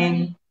ఆన్లైన్.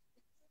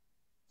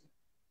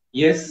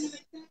 ఎస్.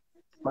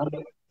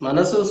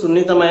 మనసు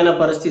సున్నితమైన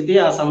పరిస్థితి,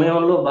 ఆ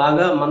సమయంలో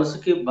బాగా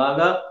మనసుకి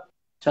బాగా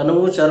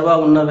చనువు చరువ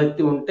ఉన్న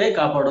వ్యక్తి ఉంటే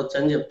కాపాడొచ్చు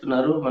అని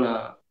చెప్తున్నారు మన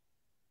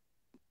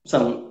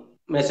సమ్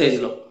మెసేజ్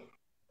లో.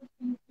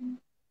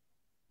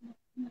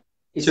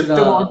 ఇసుక.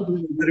 చెప్తే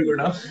బాగుంటుంది ఇద్దరు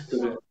కూడా.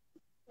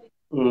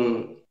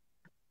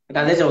 అంటే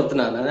అదే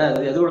చదువుతున్నాను,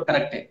 అది కూడా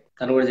కరెక్టే.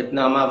 తను కూడా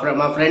చెప్తున్నా,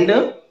 మా ఫ్రెండ్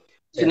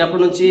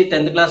చిన్నప్పటి నుంచి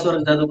 10th క్లాస్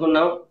వరకు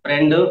చదువుకున్నాం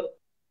ఫ్రెండ్.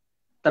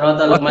 తర్వాత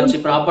వాళ్ళకి మంచి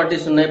వసంత్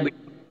ప్రాపర్టీస్ ఉన్నాయి,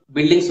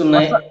 బిల్డింగ్స్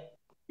ఉన్నాయి, వసంత్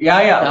యా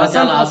యా చాలా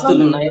చాలా వసంత్ ఆస్తులు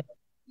వసంత్ ఉన్నాయి.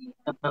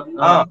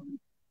 ఆ, ఆ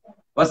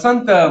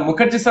వసంత్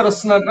ముఖర్జీ సార్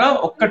వస్తున్నారా?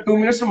 ఒక్క 2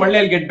 minutes మళ్ళీ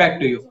I get back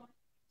to you.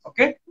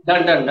 Okay.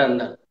 Done done done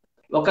done.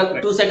 ఒక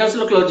 2 seconds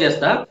లో క్లోజ్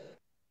చేస్తా.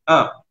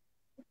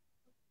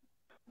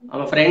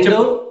 ఆమె ఫ్రెండ్,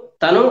 చెప్పు.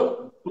 తను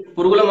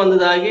పురుగుల మందు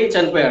తాగి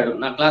చనిపోయాడు,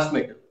 నా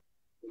క్లాస్మేట్.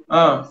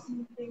 ఆ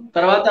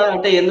తర్వాత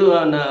అంటే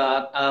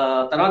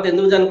తర్వాత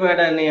ఎందుకు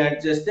చనిపోయాడని యాడ్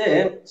చేస్తే,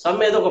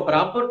 ఏదో ఒక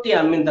ప్రాపర్టీ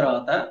అమ్మిన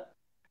తర్వాత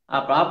ఆ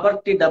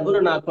ప్రాపర్టీ డబ్బులు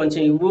నాకు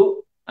కొంచెం ఇవ్వు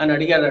అని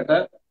అడిగాడట.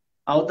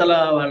 అవతల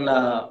వాళ్ళ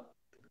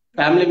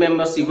ఫ్యామిలీ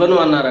మెంబర్స్ ఇవ్వను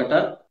అన్నారట.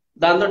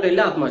 దాంతో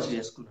వెళ్ళి ఆత్మహత్య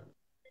చేసుకున్నాడు.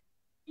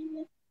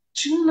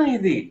 చిన్న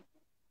ఇది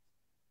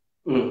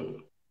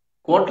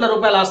కోట్ల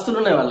రూపాయల ఆస్తులు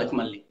ఉన్నాయి వాళ్ళకి.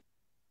 మళ్ళీ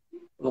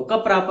ఒక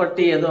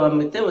ప్రాపర్టీ ఏదో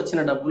అమ్మితే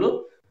వచ్చిన డబ్బులు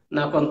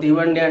నాకు కొంత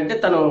ఇవ్వండి అంటే,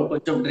 తను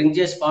కొంచెం డ్రింక్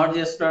చేసి పాడు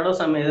చేస్తున్నాడో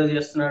సమ్ ఏదో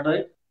చేస్తున్నాడో,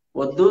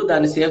 వద్దు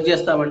దాన్ని సేవ్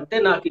చేస్తామంటే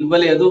నాకు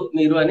ఇవ్వలేదు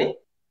మీరు అని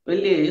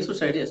వెళ్ళి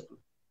సూసైడ్ చేసుకున్నాడు.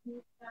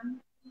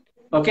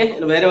 ఓకే,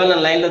 వేరే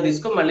వాళ్ళని లైన్ లో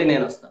తీసుకో, మళ్ళీ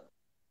నేను వస్తాను.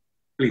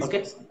 Okay,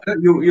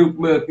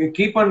 you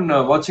keep on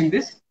watching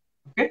this.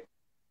 Okay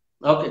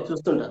okay,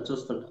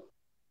 చూస్తుంటా.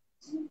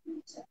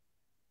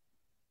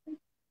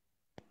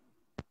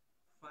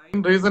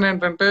 Reason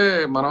ఏంటంటే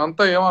మనం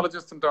అంతా ఏం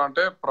ఆలోచిస్తుంటాం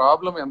అంటే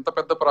ప్రాబ్లం ఎంత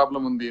పెద్ద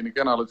ప్రాబ్లం ఉంది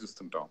దీనికని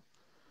ఆలోచిస్తుంటాం.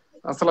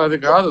 అసలు అది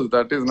కాదు,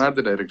 that is not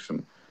the direction.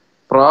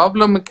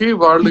 Problem కి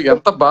వాళ్ళు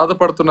ఎంత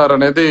బాధపడుతున్నారు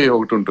అనేది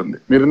ఒకటి ఉంటుంది.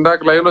 మీరు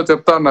ఇందాక లైవ్ లో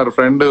చెప్తా ఉన్నారు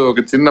ఫ్రెండ్ ఒక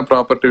చిన్న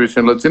ప్రాపర్టీ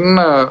విషయంలో, చిన్న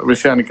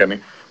విషయానికని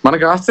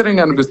మనకి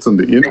ఆశ్చర్యంగా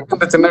అనిపిస్తుంది,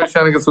 ఎందుకంటే చిన్న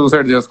విషయానికి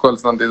సూసైడ్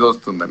చేసుకోవాల్సినంత ఇది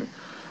వస్తుందని.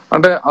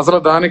 అంటే అసలు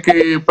దానికి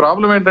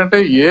ప్రాబ్లం ఏంటంటే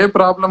ఏ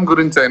ప్రాబ్లం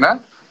గురించి అయినా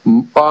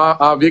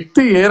ఆ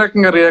వ్యక్తి ఏ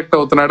రకంగా రియాక్ట్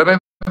అవుతున్నాడు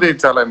అనేది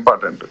చాలా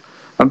ఇంపార్టెంట్.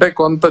 అంటే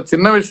కొంత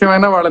చిన్న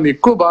విషయమైనా వాళ్ళని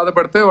ఎక్కువ బాధ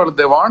పెడితే వాళ్ళు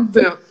దే వాంట్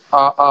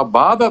ఆ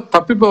బాధ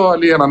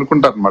తప్పిపోవాలి అని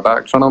అనుకుంటారు అనమాట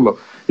ఆ క్షణంలో.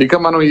 ఇక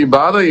మనం ఈ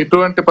బాధ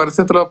ఎటువంటి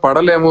పరిస్థితిలో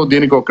పడలేము,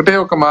 దీనికి ఒకటే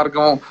ఒక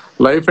మార్గం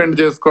లైఫ్ ఎండ్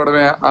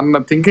చేసుకోవడమే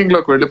అన్న థింకింగ్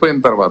లోకి వెళ్ళిపోయిన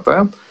తర్వాత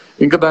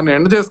ఇంకా దాన్ని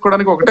ఎండ్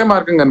చేసుకోవడానికి ఒకటే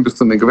మార్గం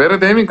కనిపిస్తుంది, ఇంకా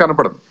వేరేదేమీ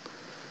కనపడదు.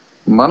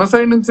 మన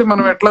సైడ్ నుంచి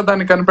మనం ఎట్లా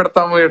దాన్ని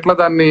కనిపెడతాము, ఎట్లా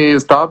దాన్ని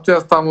స్టాప్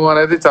చేస్తాము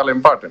అనేది చాలా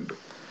ఇంపార్టెంట్.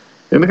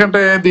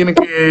 ఎందుకంటే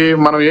దీనికి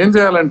మనం ఏం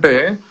చేయాలంటే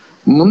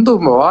ముందు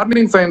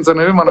వార్నింగ్ సైన్స్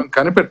అనేవి మనం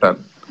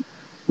కనిపెట్టాలి.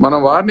 మనం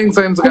వార్నింగ్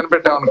సైన్స్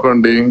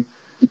కనిపెట్టామనుకోండి,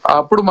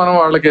 అప్పుడు మనం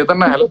వాళ్ళకి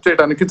ఏదన్నా హెల్ప్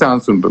చేయడానికి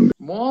ఛాన్స్ ఉంటుంది.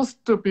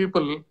 మోస్ట్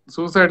పీపుల్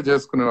సూసైడ్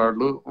చేసుకునే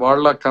వాళ్ళు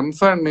వాళ్ళ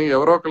కన్సర్న్ ని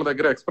ఎవరో ఒకరి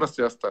దగ్గర ఎక్స్ప్రెస్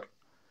చేస్తారు.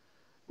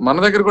 మన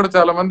దగ్గర కూడా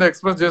చాలా మంది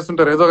ఎక్స్ప్రెస్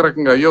చేస్తుంటారు ఏదో ఒక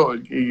రకంగా, అయ్యో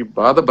ఈ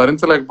బాధ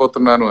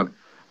భరించలేకపోతున్నాను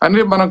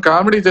అని మనం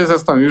కామెడీ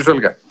చేసేస్తాం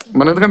యూజువల్ గా.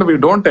 మనం ఎందుకంటే we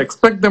don't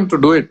expect them to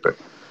do it.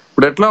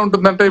 ఇప్పుడు ఎట్లా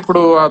ఉంటుందంటే,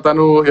 ఇప్పుడు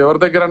తను ఎవరి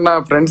దగ్గర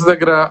ఫ్రెండ్స్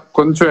దగ్గర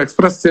కొంచెం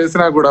ఎక్స్ప్రెస్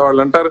చేసినా కూడా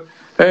వాళ్ళు అంటారు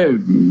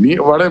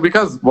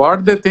because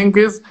what they think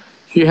is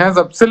he has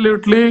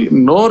absolutely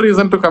no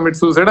reason to commit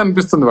suicide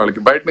అనిపిస్తుంది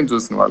వాళ్ళకి. బయట నుంచి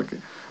చూసిన వాళ్ళకి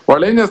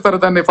వాళ్ళు ఏం చేస్తారు,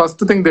 దాన్ని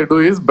first thing they do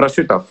is brush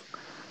it of.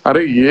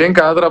 అరే ఏం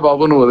కాదురా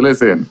బాబు నువ్వు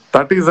వదిలేసేయని.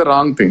 That is the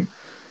wrong thing.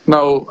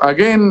 Now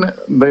again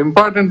the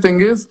important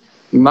thing is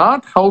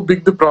not how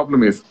big the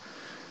problem is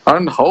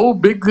and how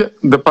big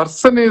the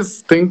person is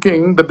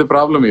thinking that the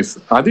problem is.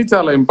 అది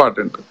చాలా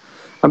important.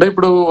 అంటే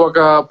ఇప్పుడు ఒక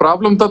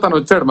problem తో తను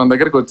వచ్చాడు, మన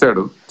దగ్గరికి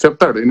వచ్చాడు,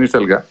 చెప్తాడు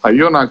ఇనిషియల్ గా,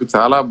 అయ్యో నాకు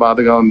చాలా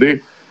బాధగా ఉంది,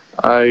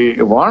 I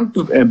want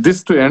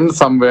this to end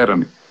somewhere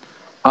అని.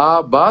 ఆ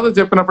బాధ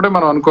చెప్పినప్పుడే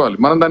మనం అనుకోవాలి,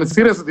 మనం దాన్ని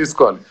సీరియస్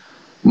తీసుకోవాలి.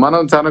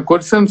 మనం చాలా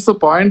క్వశ్చన్స్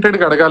పాయింటెడ్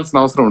గా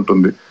అడగాల్సిన అవసరం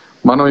ఉంటుంది.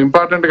 మనం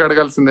ఇంపార్టెంట్ గా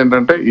అడగాల్సింది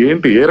ఏంటంటే,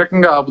 ఏంటి ఏ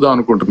రకంగా ఆపుదాం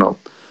అనుకుంటున్నావు.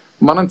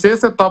 మనం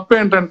చేసే తప్పు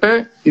ఏంటంటే,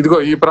 ఇదిగో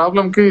ఈ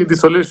ప్రాబ్లం కి ఇది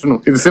సొల్యూషన్,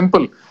 ఇది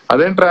సింపుల్,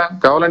 అదేంట్రా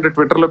కావాలంటే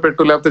ట్విట్టర్ లో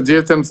పెట్టు, లేకపోతే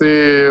జిహెచ్ఎంసీ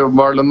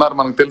వాళ్ళు ఉన్నారు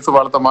మనకు తెలుసు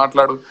వాళ్ళతో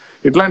మాట్లాడు,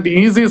 ఇట్లాంటి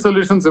ఈజీ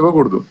సొల్యూషన్స్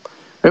ఇవ్వకూడదు.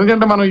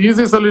 ఎందుకంటే మనం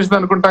ఈజీ సొల్యూషన్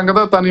అనుకుంటాం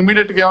కదా, తను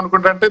ఇమీడియట్ గా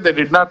ఏమనుకుంటా అంటే they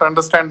did not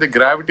understand the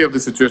gravity of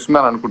the situation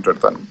అని అనుకుంటాడు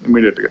తను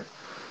ఇమీడియట్ గా.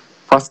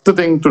 ఫస్ట్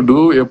థింగ్ టు డూ,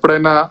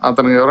 ఎప్పుడైనా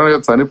అతను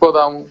ఎవరైనా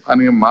చనిపోదాము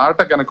అనే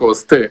మాట కనుక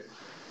వస్తే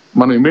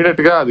మనం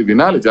ఇమీడియట్ గా అది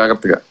వినాలి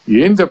జాగ్రత్తగా,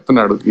 ఏం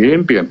చెప్తున్నాడు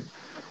ఏంటి అని.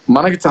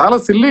 మనకి చాలా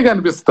సిల్లీగా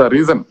అనిపిస్తుంది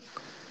రీజన్.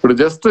 ఇప్పుడు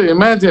జస్ట్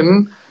ఇమాజిన్,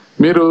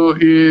 మీరు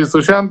ఈ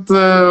సుశాంత్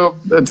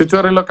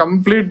చిచోరీలో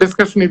కంప్లీట్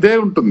డిస్కషన్ ఇదే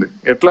ఉంటుంది,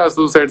 ఎట్లా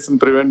సూసైడ్స్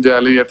ప్రివెంట్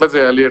చేయాలి, ఎట్లా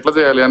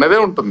చేయాలి అనేదే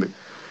ఉంటుంది.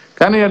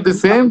 కానీ అట్ ది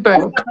సేమ్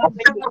టైం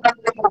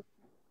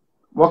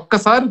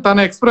ఒక్కసారి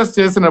తను ఎక్స్ప్రెస్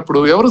చేసినప్పుడు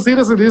ఎవరు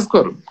సీరియస్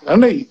తీసుకోరు.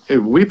 అంటే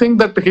we think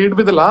that heed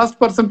be the last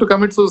person to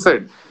commit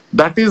suicide.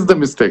 That is the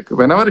mistake.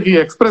 When ever he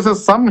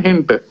expresses some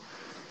hint,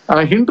 ఆ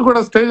హింట్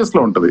కూడా స్టేజెస్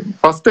లో ఉంటుంది.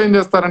 ఫస్ట్ ఏం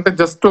చేస్తారంటే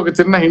జస్ట్ ఒక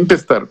చిన్న హింట్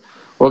ఇస్తారు,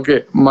 ఓకే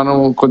మనం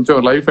కొంచెం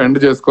లైఫ్ ఎండ్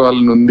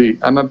చేసుకోవాలని ఉంది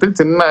అన్నట్టు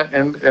చిన్న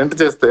ఎండ్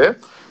చేస్తే,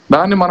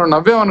 దాన్ని మనం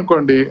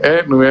నవ్వామనుకోండి,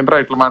 నువ్వేంట్రా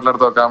ఇట్లా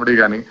మాట్లాడతావు కామెడీ,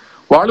 కానీ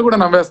వాళ్ళు కూడా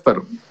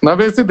నవ్వేస్తారు.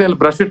 నవ్వేసి they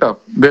will brush it of,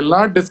 they will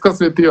not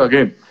discuss with you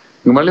again,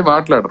 మళ్ళీ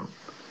మాట్లాడరు.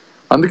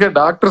 అందుకే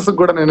డాక్టర్స్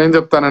కూడా నేనేం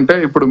చెప్తానంటే,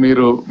 ఇప్పుడు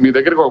మీరు మీ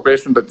దగ్గరికి ఒక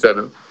పేషెంట్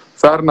వచ్చారు,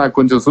 సార్ నాకు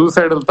కొంచెం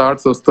సూసైడల్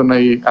థాట్స్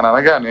వస్తున్నాయి అని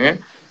అనగానే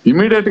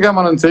ఇమీడియట్ గా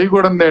మనం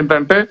చేయకూడదు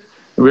ఏంటంటే,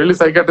 వెళ్ళి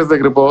సైకాట్రిస్ట్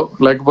దగ్గర పో,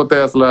 లేకపోతే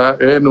అసలు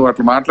నువ్వు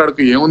అట్లా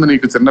మాట్లాడుకు, ఏముంది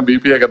నీకు చిన్న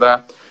బీపీఏ కదా,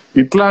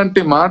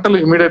 ఇట్లాంటి మాటలు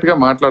ఇమీడియట్ గా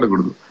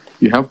మాట్లాడకూడదు.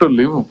 You have to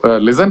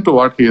listen to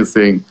what he is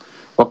saying.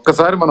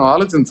 ఒక్కసారి మనం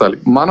ఆలోచించాలి.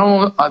 మనం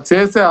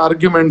చేసే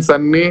ఆర్గ్యుమెంట్స్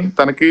అన్ని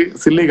తనకి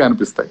సిల్లీగా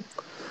అనిపిస్తాయి.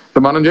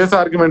 మనం చేసే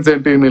ఆర్గ్యుమెంట్స్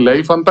ఏంటి, నీ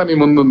లైఫ్ అంతా నీ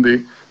ముందుంది,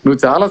 నువ్వు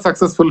చాలా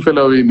సక్సెస్ఫుల్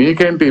ఫీల్ అవి,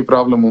 నీకేంటి ఈ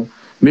ప్రాబ్లము,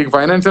 నీకు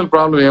ఫైనాన్షియల్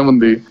ప్రాబ్లం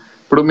ఏముంది.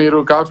 ఇప్పుడు మీరు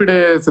కాఫీ డే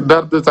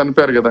సిద్ధార్థ్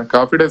చనిపోయారు కదా,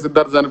 కాఫీ డే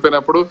సిద్ధార్థ్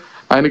చనిపోయినప్పుడు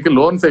ఆయనకి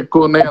లోన్స్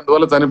ఎక్కువ ఉన్నాయి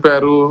అందువల్ల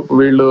చనిపోయారు,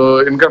 వీళ్ళు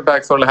ఇన్కమ్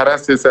ట్యాక్స్ వాళ్ళు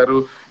హెరాస్ చేశారు,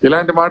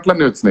 ఇలాంటి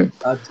మాటలన్నీ వచ్చినాయి.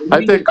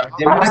 అయితే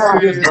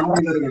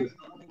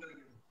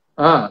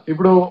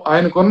ఇప్పుడు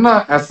ఆయనకున్న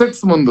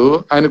అసెట్స్ ముందు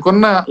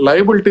ఆయనకున్న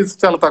లయబిలిటీస్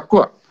చాలా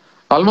తక్కువ.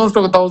 ఆల్మోస్ట్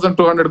ఒక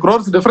 1200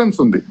 crores డిఫరెన్స్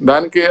ఉంది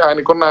దానికి,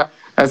 ఆయనకున్న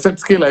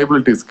అసెట్స్ కి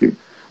లయబిలిటీస్ కి.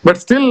 బట్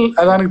స్టిల్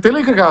దానికి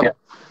తెలియక కాదు.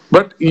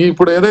 బట్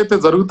ఇప్పుడు ఏదైతే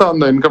జరుగుతా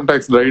ఉందో ఇన్కమ్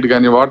ట్యాక్స్ రైడ్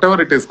కానీ what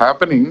ever it is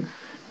happening,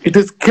 it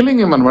is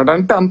killing him అనమాట.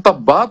 అంటే అంత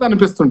బాధ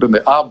అనిపిస్తుంటుంది.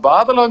 ఆ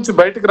బాధలోంచి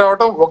బయటికి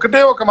రావడం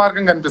ఒకటే ఒక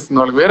మార్గం కనిపిస్తుంది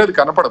వాళ్ళకి, వేరేది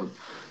కనపడదు.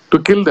 To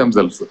kill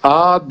themselves. ఆ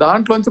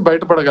దాంట్లోంచి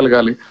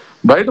బయటపడగలగాలి.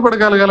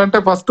 బయటపడగలగాలంటే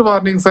ఫస్ట్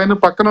వార్నింగ్ సైన్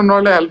పక్కన ఉన్న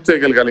వాళ్ళే హెల్ప్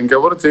చేయగలగాలి,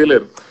 ఇంకెవరు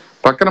చేయలేరు.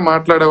 పక్కన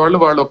మాట్లాడే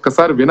వాళ్ళు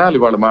ఒక్కసారి వినాలి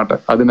వాళ్ళ మాట,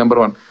 అది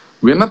నెంబర్ 1.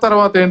 విన్న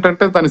తర్వాత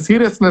ఏంటంటే దాని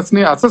సీరియస్నెస్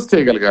ని అసెస్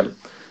చేయగలగాలి.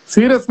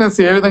 సీరియస్నెస్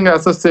ఏ విధంగా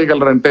అసెస్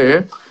చేయగలరంటే,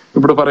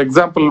 ఇప్పుడు ఫర్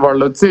ఎగ్జాంపుల్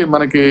వాళ్ళు వచ్చి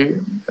మనకి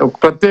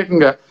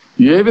ప్రత్యేకంగా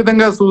ఏ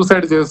విధంగా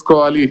సూసైడ్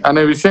చేసుకోవాలి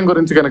అనే విషయం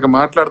గురించి కనుక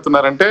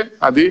మాట్లాడుతున్నారంటే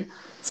అది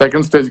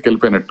సెకండ్ స్టేజ్కి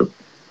వెళ్ళిపోయినట్టు.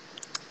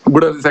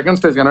 ఇప్పుడు అది సెకండ్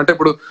స్టేజ్ కానీ, అంటే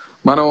ఇప్పుడు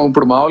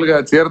మామూలుగా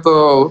చీరతో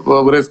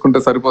ఉరేసుకుంటే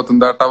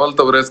సరిపోతుందా,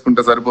 టవల్తో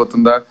ఉరేసుకుంటే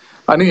సరిపోతుందా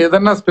అని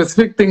ఏదన్నా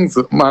స్పెసిఫిక్ థింగ్స్,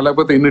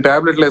 లేకపోతే ఇన్ని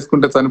టాబ్లెట్లు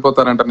వేసుకుంటే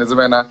చనిపోతారంట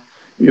నిజమేనా,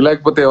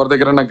 లేకపోతే ఎవరి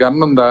దగ్గర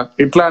గన్ ఉందా,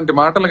 ఇట్లాంటి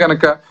మాటలు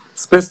కనుక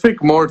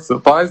స్పెసిఫిక్ మోడ్స్,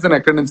 పాయిజన్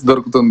ఎక్కడి నుంచి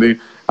దొరుకుతుంది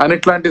అని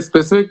ఇట్లాంటి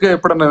స్పెసిఫిక్ గా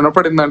ఎప్పుడన్నా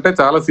వినపడిందంటే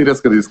చాలా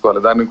సీరియస్ గా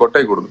తీసుకోవాలి, దాన్ని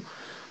కొట్టేయకూడదు.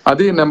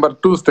 అది నెంబర్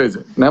 2 స్టేజ్.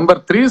 నెంబర్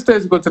 3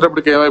 స్టేజ్కి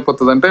వచ్చేటప్పటికి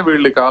ఏమైపోతుంది అంటే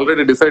వీళ్ళకి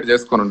ఆల్రెడీ డిసైడ్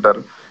చేసుకొని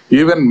ఉంటారు,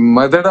 ఈవెన్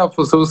మెథడ్ ఆఫ్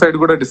సూసైడ్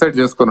కూడా డిసైడ్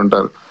చేసుకొని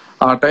ఉంటారు.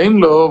 ఆ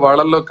టైంలో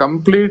వాళ్ళల్లో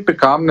కంప్లీట్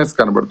కామ్నెస్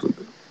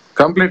కనబడుతుంది,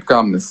 కంప్లీట్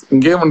కామ్నెస్,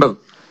 ఇంకేముండదు.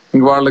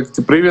 ఇంక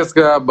వాళ్ళకి ప్రీవియస్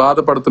గా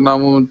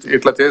బాధపడుతున్నాము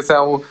ఇట్లా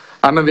చేసాము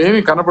అన్నది ఏమీ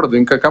కనపడదు,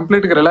 ఇంకా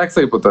కంప్లీట్ గా రిలాక్స్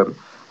అయిపోతారు.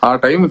 ఆ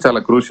టైం చాలా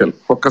క్రూషియల్.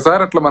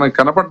 ఒక్కసారి అట్లా మనకి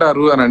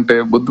కనపడ్డారు అని అంటే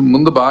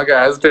ముందు బాగా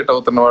యాజిటేట్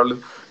అవుతున్న వాళ్ళు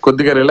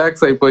కొద్దిగా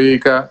రిలాక్స్ అయిపోయి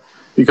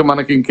ఇక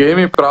మనకి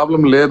ఇంకేమీ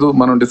ప్రాబ్లం లేదు,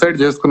 మనం డిసైడ్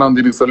చేసుకున్నాం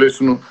దీనికి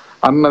సొల్యూషన్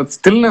అన్న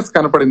స్టిల్నెస్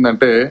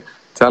కనపడిందంటే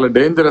చాలా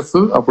డేంజరస్.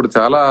 అప్పుడు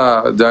చాలా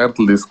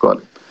జాగ్రత్తలు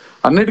తీసుకోవాలి.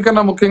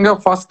 అన్నిటికన్నా ముఖ్యంగా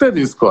ఫస్ట్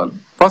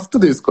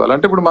తీసుకోవాలి.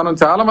 అంటే ఇప్పుడు మనం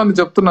చాలా మంది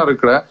చెప్తున్నారు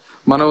ఇక్కడ,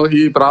 మనం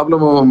ఈ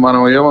ప్రాబ్లమ్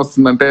మనం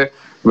ఏమొస్తుందంటే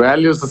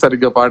వాల్యూస్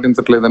సరిగ్గా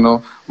పాటించట్లేదనో,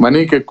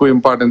 మనీకి ఎక్కువ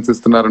ఇంపార్టెన్స్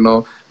ఇస్తున్నారనో,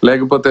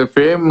 లేకపోతే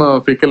ఫేమ్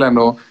ఫికిల్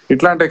అనో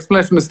ఇట్లాంటి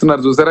ఎక్స్ప్లెనేషన్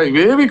ఇస్తున్నారు చూసారా,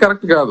 ఇవేవి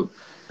కరెక్ట్ కాదు.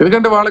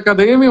 ఎందుకంటే వాళ్ళకి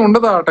అదేమీ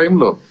ఉండదు.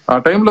 ఆ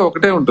టైంలో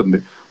ఒకటే ఉంటుంది,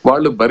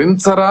 వాళ్ళు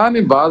భరించరా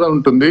అని బాధ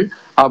ఉంటుంది.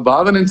 ఆ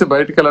బాధ నుంచి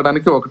బయటకు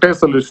వెళ్ళడానికి ఒకటే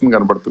సొల్యూషన్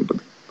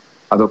కనబడుతుంటుంది,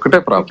 అదొకటే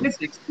ప్రాబ్లం.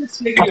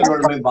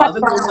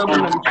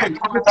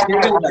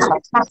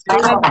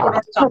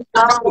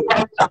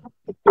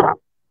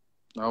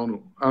 అవును,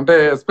 అంటే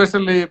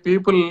ఎస్పెషల్లీ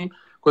పీపుల్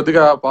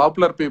కొద్దిగా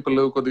పాపులర్ పీపుల్,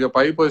 కొద్దిగా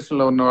పై పొజిషన్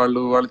లో ఉన్న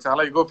వాళ్ళు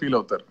చాలా ఇగో ఫీల్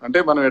అవుతారు. అంటే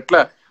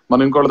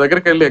మనం ఇంకోళ్ళ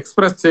దగ్గరికి వెళ్ళి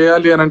ఎక్స్ప్రెస్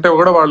చేయాలి అని అంటే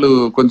కూడా వాళ్ళు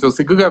కొంచెం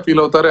సిగ్గుగా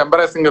ఫీల్ అవుతారు,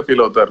 ఎంబరాసింగ్ గా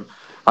ఫీల్ అవుతారు.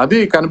 అది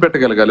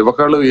కనిపెట్టగలగాలి.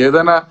 ఒకళ్ళు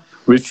ఏదైనా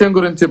విషయం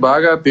గురించి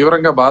బాగా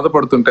తీవ్రంగా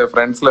బాధపడుతుంటే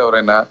ఫ్రెండ్స్ లో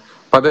ఎవరైనా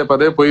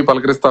పదే పోయి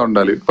పలకరిస్తా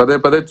ఉండాలి,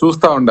 పదే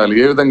చూస్తా ఉండాలి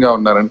ఏ విధంగా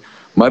ఉన్నారని.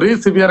 మరీ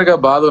సివియర్ గా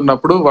బాధ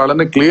ఉన్నప్పుడు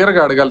వాళ్ళని క్లియర్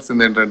గా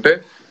అడగాల్సింది ఏంటంటే,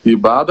 ఈ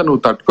బాధ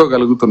నువ్వు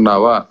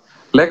తట్టుకోగలుగుతున్నావా,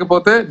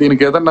 లేకపోతే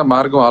దీనికి ఏదన్నా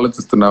మార్గం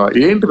ఆలోచిస్తున్నావా,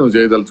 ఏంటి నువ్వు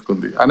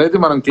చేయదలుచుకుంది అనేది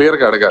మనం క్లియర్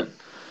గా అడగాలి.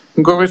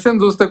 ఇంకో విషయం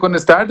చూస్తే, కొన్ని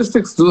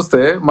స్టాటిస్టిక్స్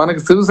చూస్తే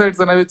మనకి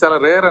సూసైడ్స్ అనేవి చాలా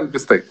రేర్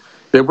అనిపిస్తాయి,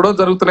 ఎప్పుడో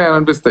జరుగుతున్నాయి అని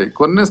అనిపిస్తాయి.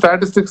 కొన్ని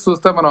స్టాటిస్టిక్స్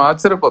చూస్తే మనం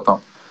ఆశ్చర్యపోతాం.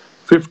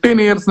 15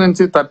 years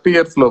నుంచి 30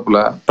 years లోపల,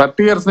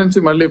 30 years నుంచి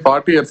మళ్ళీ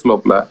 40 years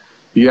లోపల,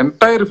 ఈ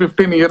ఎంటైర్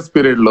 15 years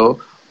పీరియడ్ లో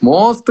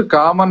most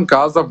common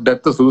cause of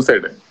death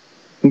suicide.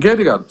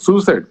 ఇంకేది కాదు,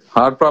 సూసైడ్.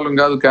 హార్ట్ ప్రాబ్లం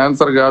కాదు,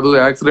 క్యాన్సర్ కాదు,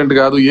 యాక్సిడెంట్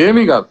కాదు,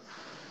 ఏమీ కాదు,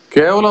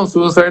 కేవలం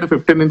సూసైడ్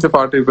 15 నుంచి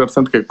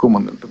 40% ఎక్కువ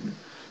మంది ఉంటుంది.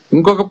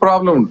 ఇంకొక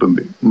ప్రాబ్లం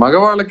ఉంటుంది,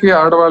 మగవాళ్ళకి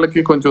ఆడవాళ్ళకి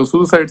కొంచెం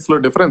సూసైడ్స్ లో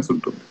డిఫరెన్స్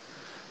ఉంటుంది.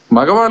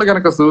 మగవాళ్ళు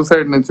కనుక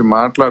సూసైడ్ నుంచి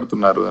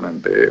మాట్లాడుతున్నారు అని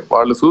అంటే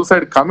వాళ్ళు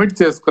సూసైడ్ కమిట్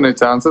చేసుకునే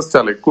ఛాన్సెస్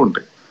చాలా ఎక్కువ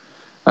ఉంటాయి.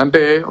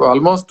 అంటే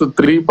ఆల్మోస్ట్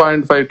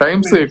 3.5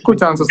 times ఎక్కువ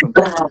ఛాన్సెస్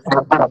ఉంటాయి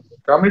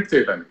కమిట్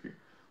చేయడానికి.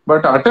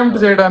 బట్ అటెంప్ట్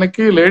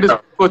చేయడానికి లేడీస్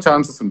ఎక్కువ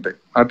ఛాన్సెస్ ఉంటాయి,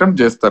 అటెంప్ట్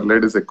చేస్తారు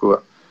లేడీస్ ఎక్కువ,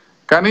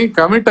 కానీ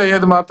కమిట్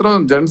అయ్యేది మాత్రం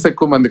జెంట్స్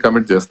ఎక్కువ మంది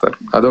కమిట్ చేస్తారు.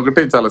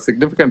 అదొకటి చాలా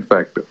సిగ్నిఫికెంట్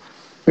ఫ్యాక్ట్.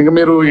 ఇంకా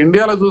మీరు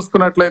ఇండియాలో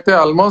చూసుకున్నట్లయితే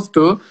ఆల్మోస్ట్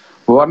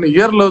 1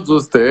 year లో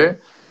చూస్తే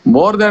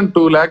more than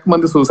 2 lakh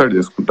మంది సూసైడ్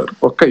చేసుకుంటారు.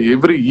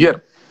 Every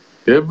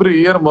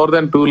year more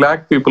than 2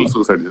 lakh people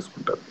suicide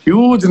చేసుకుంటారు.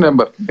 హ్యూజ్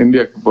నెంబర్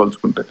ఇండియాకి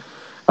పోల్చుకుంటే.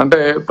 అంటే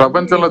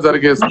ప్రపంచంలో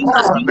జరిగే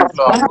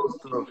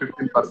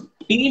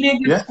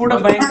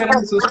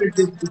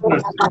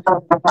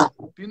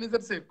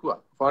టీనేజర్స్ ఎక్కువ,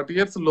 40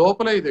 years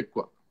లోపలే ఇది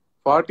ఎక్కువ.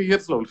 40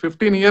 years లోపల,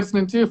 15 years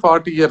నుంచి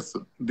 40 years,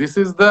 this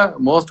is the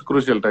most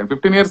crucial time.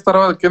 15 years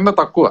తర్వాత కింద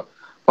తక్కువ,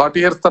 40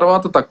 years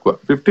తర్వాత తక్కువ,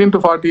 15 to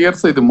 40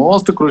 years ఇది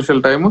మోస్ట్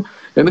క్రూషియల్ టైం.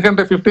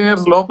 ఎందుకంటే 15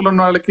 years లోపల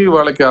ఉన్న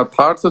వాళ్ళకి ఆ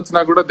థాట్స్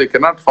వచ్చినా కూడా దే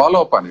కెనాట్ ఫాలో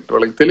అప్ అని,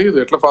 వాళ్ళకి తెలియదు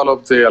ఎట్లా ఫాలో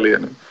అప్ చేయాలి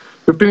అని.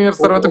 15 years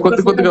తర్వాత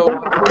కొద్దిగా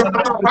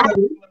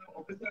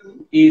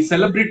ఈ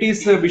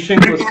సెలబ్రిటీస్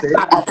విషయానికి వస్తే,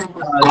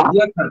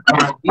 రియా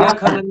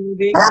ఖాన్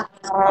అనేది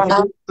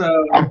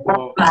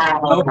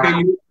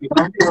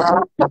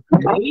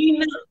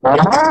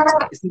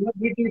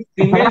సెలబ్రిటీస్,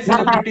 ఫిమేల్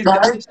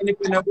సెలబ్రిటీస్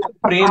చనిపోయినప్పుడు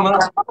ప్రేమ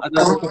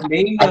అదొక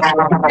మెయిన్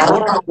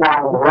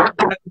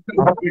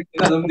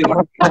అది ఉంది.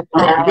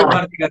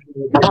 భారతి గారి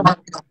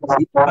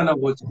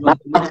అవ్వచ్చు,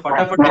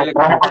 ఫటాఫట్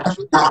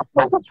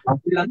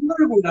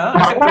వీళ్ళందరూ కూడా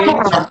అంటే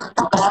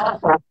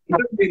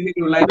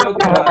లైన్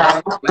లోకి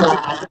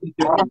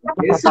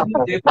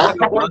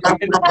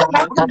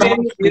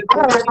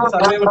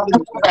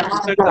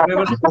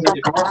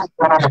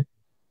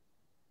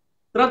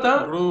తర్వాత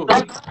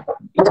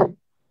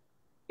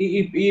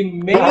ఈ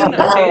మెయిన్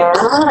అంటే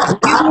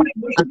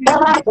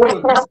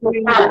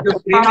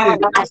ప్రేమ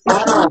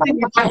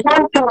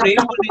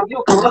అనేది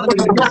ఒక బాధను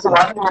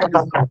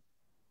వినిపిస్తుంది.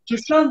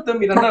 సుశాంత్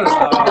మీరు అన్నారు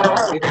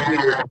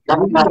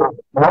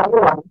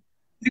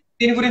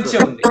దీని గురించే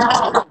ఉంది.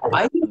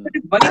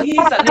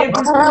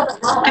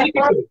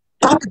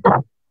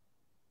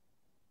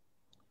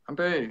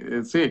 అంటే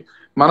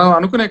మనం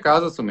అనుకునే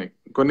కాజెస్ ఉన్నాయి,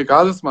 కొన్ని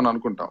కాజెస్ మనం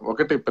అనుకుంటాం.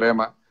 ఒకటి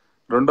ప్రేమ,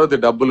 రెండోది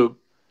డబ్బులు.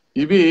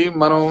 ఇవి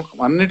మనం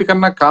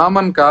అన్నిటికన్నా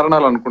కామన్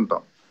కారణాలు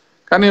అనుకుంటాం.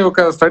 కానీ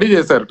ఒక స్టడీ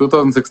చేశారు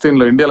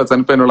 2016లో, ఇండియాలో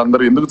చనిపోయిన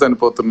వాళ్ళందరూ ఎందుకు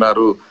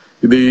చనిపోతున్నారు,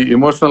 ఇది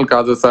ఎమోషనల్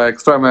కాజెసా,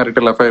 ఎక్స్ట్రా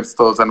మ్యారిటల్ అఫైర్స్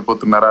తో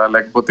చనిపోతున్నారా,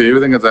 లేకపోతే ఏ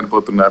విధంగా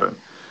చనిపోతున్నారు.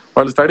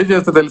 వాళ్ళు స్టడీ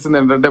చేస్తే తెలిసింది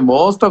ఏంటంటే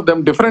most of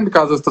them different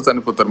causes తో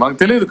చనిపోతారు. మనకు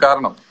తెలియదు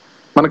కారణం,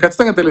 మనకు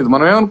ఖచ్చితంగా తెలియదు.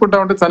 మనం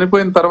ఏమనుకుంటామంటే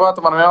చనిపోయిన తర్వాత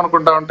మనం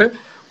ఏమనుకుంటామంటే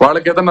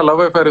వాళ్ళకి ఏదైనా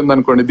లవ్ అఫైర్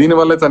ఉందనుకోండి, దీని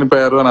వల్లే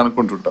చనిపోయారు అని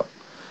అనుకుంటుంటాం.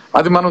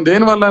 అది మనం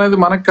దేని వల్ల అనేది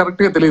మనకు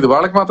కరెక్ట్ గా తెలియదు,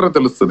 వాళ్ళకి మాత్రమే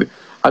తెలుస్తుంది.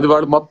 అది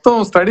వాళ్ళు మొత్తం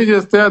స్టడీ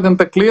చేస్తే అది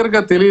అంత క్లియర్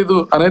గా తెలియదు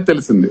అనేది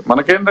తెలిసింది.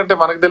 మనకేంటంటే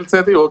మనకు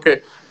తెలిసేది ఓకే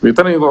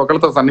ఇతను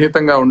ఒకరితో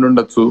సన్నిహితంగా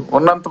ఉండుండొచ్చు,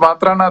 ఉన్నంత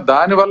మాత్రాన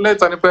దాని వల్లే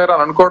చనిపోయారు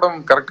అని అనుకోవడం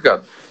కరెక్ట్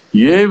కాదు.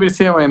 ఏ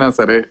విషయం అయినా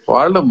సరే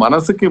వాళ్ళు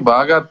మనసుకి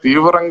బాగా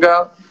తీవ్రంగా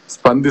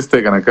స్పందిస్తే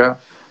గనక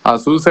ఆ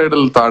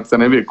సూసైడల్ థాట్స్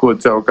అనేవి ఎక్కువ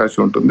వచ్చే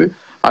అవకాశం ఉంటుంది.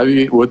 అవి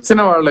వచ్చిన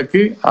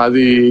వాళ్ళకి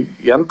అది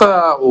ఎంత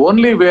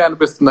ఓన్లీ వే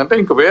అనిపిస్తుంది అంటే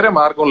ఇంక వేరే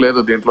మార్గం లేదు,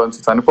 దీంట్లోంచి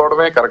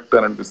చనిపోవడమే కరెక్ట్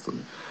అని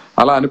అనిపిస్తుంది.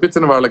 అలా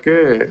అనిపించిన వాళ్ళకే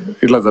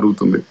ఇట్లా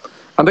జరుగుతుంది.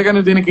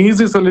 అంతేగాని దీనికి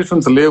ఈజీ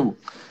సొల్యూషన్స్ లేవు.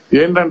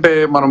 ఏంటంటే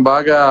మనం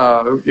బాగా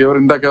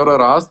ఎవరో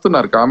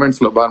రాస్తున్నారు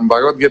కామెంట్స్ లో,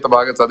 భగవద్గీత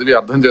బాగా చదివి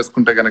అర్థం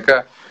చేసుకుంటే గనక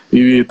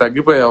ఇవి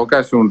తగ్గిపోయే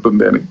అవకాశం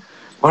ఉంటుంది అని.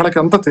 వాళ్ళకి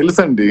అంత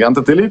తెలుసండి, అంత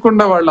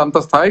తెలియకుండా వాళ్ళు అంత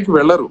స్థాయికి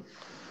వెళ్ళరు.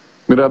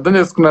 మీరు అర్థం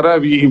చేసుకున్నారా?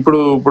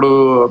 ఇప్పుడు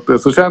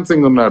సుశాంత్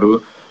సింగ్ ఉన్నాడు,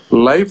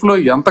 లైఫ్ లో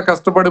ఎంత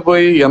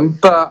కష్టపడిపోయి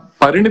ఎంత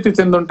పరిణితి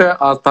చెందుంటే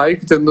ఆ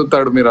స్థాయికి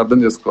చెందుతాడు, మీరు అర్థం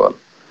చేసుకోవాలి.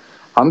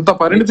 అంత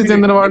పరిణితి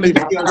చెందిన వాళ్ళు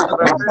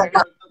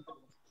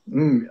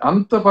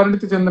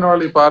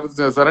ఈ పార్టీ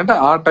చేశారంటే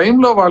ఆ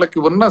టైంలో వాళ్ళకి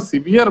ఉన్న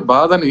సివియర్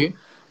బాధని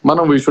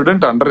మనం వీ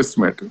షుడెంట్ అండర్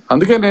ఎస్టిమేట్.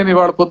 అందుకే నేను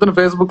ఇవాళ పొద్దున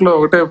ఫేస్బుక్ లో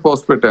ఒకటే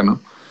పోస్ట్ పెట్టాను.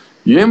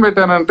 ఏం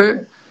పెట్టానంటే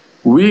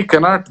we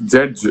cannot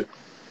judge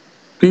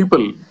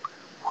people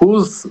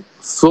who's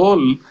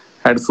soul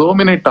had so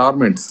many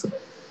torments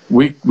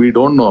we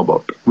don't know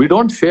about. We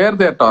don't share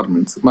their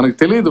torments. మనకి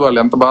తెలియదు వాళ్ళు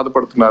ఎంత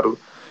బాధపడుతున్నారు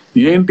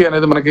ఏంటి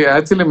అనేది.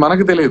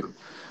 మనకి తెలియదు.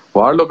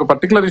 వాళ్ళు ఒక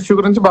పర్టికులర్ ఇష్యూ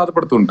గురించి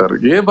బాధపడుతూ ఉంటారు.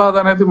 ఏ బాధ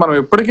అనేది మనం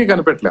ఎప్పటికీ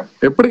కనిపెట్టలేం,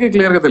 ఎప్పటికీ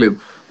క్లియర్ గా తెలియదు.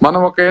 మనం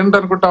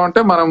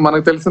ఏంటనుకుంటామంటే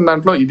మనకు తెలిసిన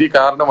దాంట్లో ఇది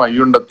కారణం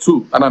అయ్యి ఉండొచ్చు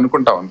అని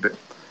అనుకుంటాం అంతే,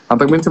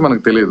 అంతకుమించి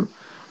మనకు తెలియదు.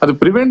 అది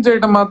ప్రివెంట్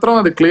చేయడం మాత్రం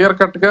అది క్లియర్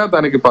కట్ గా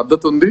దానికి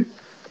పద్ధతి ఉంది,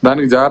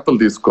 దానికి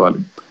జాగ్రత్తలు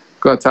తీసుకోవాలి.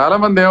 చాలా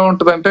మంది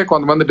ఏముంటుందంటే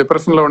కొంతమంది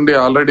డిప్రెషన్ లో ఉండి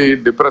ఆల్రెడీ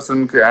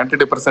డిప్రెషన్ కి యాంటీ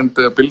డిప్రెసెంట్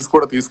పిల్స్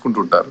కూడా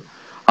తీసుకుంటుంటారు.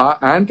 ఆ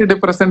యాంటీ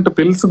డిప్రెసెంట్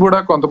పిల్స్ కూడా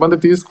కొంతమంది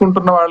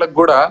తీసుకుంటున్న వాళ్ళకి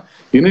కూడా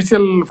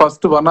ఇనిషియల్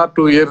ఫస్ట్ 1 or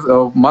 2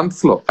 months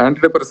లో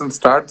యాంటీ డిప్రెసెంట్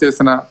స్టార్ట్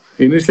చేసిన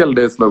ఇనిషియల్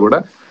డేస్ లో కూడా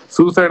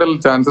సూసైడల్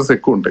ఛాన్సెస్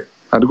ఎక్కువ ఉంటాయి.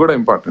 అది కూడా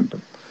ఇంపార్టెంట్.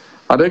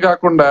 అదే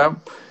కాకుండా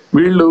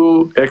వీళ్ళు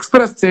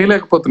ఎక్స్ప్రెస్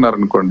చేయలేకపోతున్నారు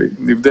అనుకోండి,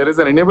 if there is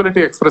an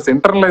inability express,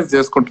 internalise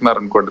చేసుకుంటున్నారు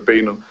అనుకోండి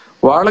పెయిన్,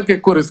 వాళ్ళకి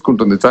ఎక్కువ రిస్క్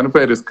ఉంటుంది,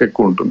 చనిపోయే రిస్క్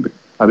ఎక్కువ ఉంటుంది.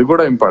 అది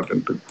కూడా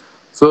ఇంపార్టెంట్.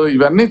 సో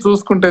ఇవన్నీ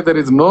చూసుకుంటే there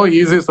is no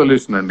easy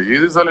solution అండి.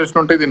 ఈజీ సొల్యూషన్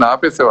ఉంటే దీన్ని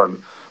ఆపేసేవాళ్ళు.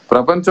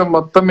 ప్రపంచం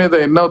మొత్తం మీద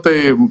ఎన్ని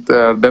అవుతాయి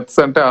డెత్స్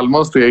అంటే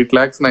ఆల్మోస్ట్ 8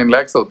 lakhs 9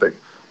 lakhs అవుతాయి.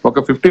 ఒక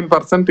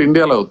 15%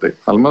 ఇండియాలో అవుతాయి,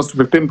 ఆల్మోస్ట్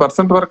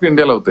 15% వరకు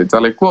ఇండియాలో అవుతాయి,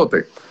 చాలా ఎక్కువ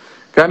అవుతాయి.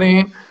 కానీ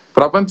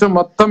ప్రపంచం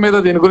మొత్తం మీద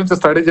దీని గురించి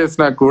స్టడీ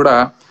చేసినా కూడా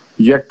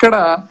ఎక్కడ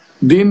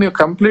దీన్ని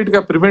కంప్లీట్ గా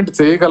ప్రివెంట్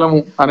చేయగలము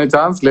అనే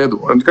ఛాన్స్ లేదు.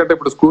 ఎందుకంటే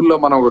ఇప్పుడు స్కూల్లో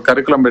మనం ఒక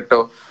కరికులం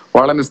పెట్టాం,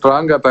 వాళ్ళని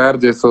స్ట్రాంగ్ గా తయారు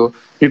చేస్తూ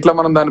ఇట్లా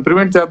మనం దాన్ని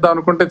ప్రివెంట్ చేద్దాం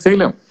అనుకుంటే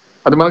చేయలేం.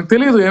 అది మనకు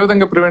తెలియదు ఏ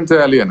విధంగా ప్రివెంట్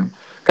చేయాలి అని.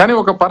 కానీ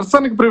ఒక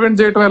పర్సన్ కి ప్రివెంట్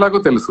చేయడం ఎలాగో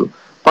తెలుసు.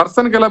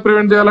 పర్సన్ కి ఎలా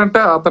ప్రివెంట్ చేయాలంటే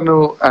అతను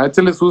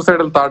యాక్చువల్లీ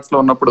సూసైడల్ థాట్స్ లో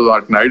ఉన్నప్పుడు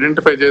వాటిని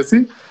ఐడెంటిఫై చేసి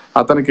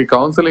అతనికి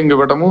కౌన్సిలింగ్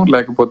ఇవ్వడము,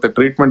 లేకపోతే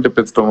ట్రీట్మెంట్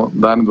ఇప్పించడము,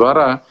 దాని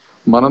ద్వారా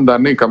మనం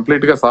దాన్ని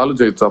కంప్లీట్ గా సాల్వ్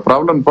చేయొచ్చు, ఆ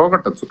ప్రాబ్లం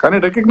పోగొట్టచ్చు. కానీ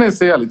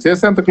రికగ్నైజ్ చేయాలి,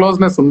 చేసేంత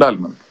క్లోజ్నెస్ ఉండాలి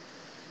మనకి.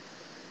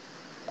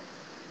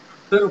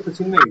 సార్ ఒక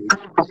చిన్న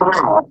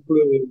ఇప్పుడు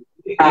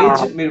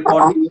ఏజ్ మీరు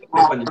 40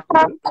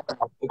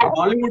 ఒక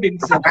హాలీవుడ్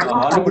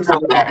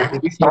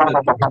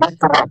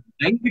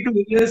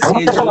 92 years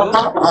ఏజ్ లో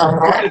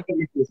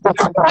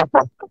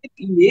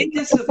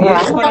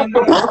ఏజ్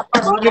పరంగా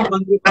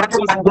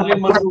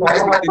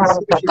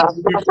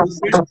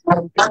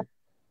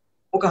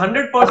ఒక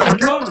 100%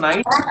 లో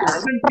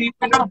 90%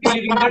 people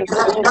believing that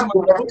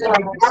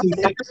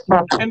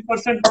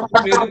 10%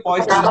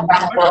 poison.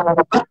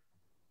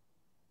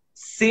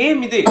 Same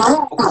ఇదే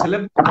ఒక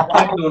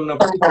సెలబ్రిటీ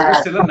ఉన్నప్పుడు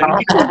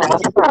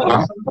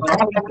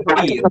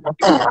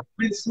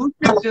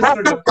సూసైడ్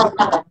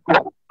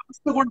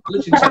చేస్తున్నప్పుడు కూడా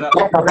ఆలోచించారా?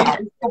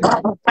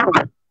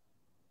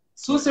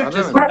 సూసైడ్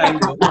చేసిన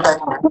టైంలో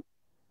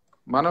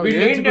మనం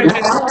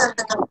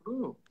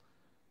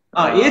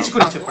ఏజ్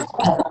గురించి చెప్పండి.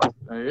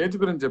 ఏజ్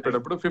గురించి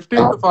చెప్పేటప్పుడు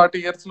 15 to 40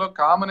 years లో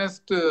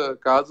కామనెస్ట్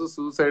కాజు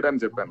సూసైడ్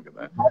అని చెప్పాను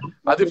కదా,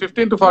 అది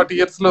 15 to 40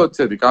 years లో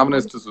వచ్చేది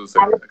commonest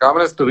suicide,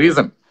 commonest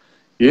reason.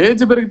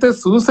 Age పెరిగితే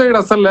సూసైడ్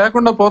అసలు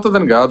లేకుండా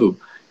పోతుందని కాదు,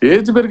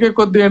 ఏజ్ పెరిగే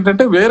కొద్దీ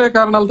ఏంటంటే వేరే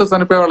కారణాలతో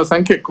చనిపోయే వాళ్ళ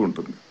సంఖ్య ఎక్కువ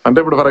ఉంటుంది. అంటే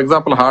ఇప్పుడు ఫర్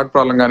ఎగ్జాంపుల్ హార్ట్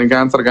ప్రాబ్లం కానీ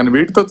క్యాన్సర్ కానీ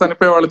వీటితో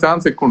చనిపోయే వాళ్ళ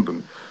ఛాన్స్ ఎక్కువ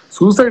ఉంటుంది.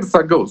 సూసైడ్స్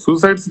తగ్గవు,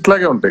 సూసైడ్స్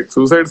ఇట్లాగే ఉంటాయి.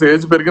 సూసైడ్స్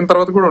ఏజ్ పెరిగిన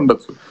తర్వాత కూడా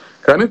ఉండొచ్చు,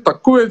 కానీ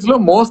తక్కువ ఏజ్ లో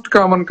మోస్ట్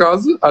కామన్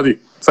కాజ్ అది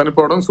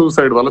చనిపోవడం,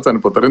 సూసైడ్ వల్ల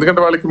చనిపోతారు.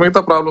 ఎందుకంటే వాళ్ళకి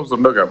మిగతా ప్రాబ్లమ్స్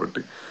ఉండవు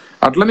కాబట్టి.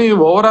 అట్లని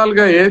ఓవరాల్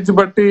గా ఏజ్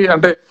బట్టి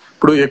అంటే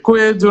ఇప్పుడు ఎక్కువ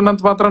ఏజ్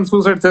ఉన్నంత మాత్రం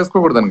సూసైడ్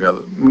చేసుకోకూడదని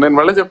కాదు. నేను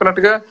మళ్ళీ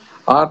చెప్పినట్టుగా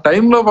ఆ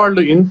టైంలో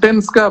వాళ్ళు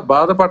ఇంటెన్స్ గా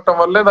బాధపడటం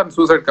వల్లే దాన్ని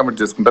సూసైడ్ కమిట్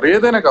చేసుకుంటారు.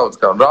 ఏదైనా కావచ్చు.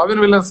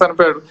 రాబిన్ విలియన్స్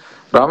చనిపోయాడు.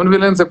 రాబిన్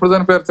విలియన్స్ ఎప్పుడు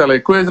చనిపోయారు? చాలా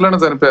ఎక్కువ ఏజ్ లోనే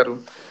చనిపోయారు.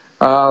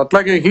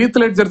 అట్లాగే హీత్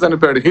లెడ్జర్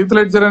చనిపోయాడు. హీత్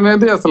లెడ్జర్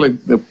అనేది అసలు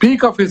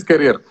పీక్ ఆఫ్ హిస్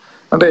కెరియర్,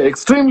 అంటే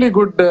ఎక్స్ట్రీమ్లీ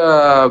గుడ్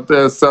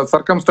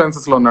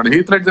సర్కమ్స్టాన్సెస్ లో ఉన్నాడు.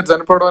 హీత్ లెడ్జర్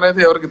చనిపోవడం అనేది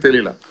ఎవరికి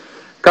తెలియలే.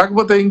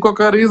 కాకపోతే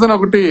ఇంకొక రీజన్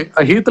ఒకటి,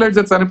 హీత్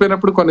లెడ్జర్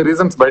చనిపోయినప్పుడు కొన్ని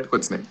రీజన్స్ బయటకు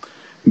వచ్చినాయి.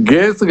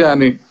 గేస్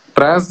గానీ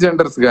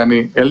ట్రాన్స్జెండర్స్ గానీ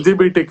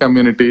ఎల్జిబిటి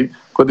కమ్యూనిటీ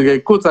కొద్దిగా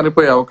ఎక్కువ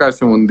చనిపోయే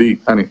అవకాశం ఉంది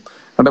అని.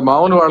 అంటే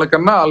మామూలు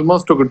వాళ్ళకన్నా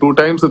ఆల్మోస్ట్ ఒక 2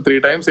 times 3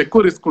 times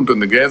ఎక్కువ రిస్క్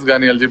ఉంటుంది గేస్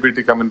గానీ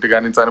ఎల్జిబిటి కమ్యూనిటీ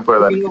గానీ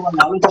చనిపోయేదానికి.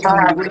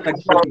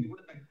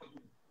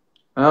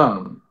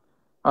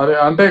 అదే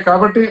అంటే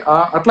కాబట్టి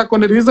అట్లా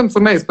కొన్ని రీజన్స్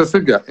ఉన్నాయి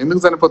స్పెసిఫిక్ గా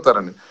ఎందుకు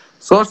చనిపోతారని.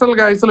 సోషల్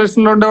గా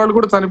ఐసోలేషన్ లో ఉండేవాళ్ళు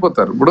కూడా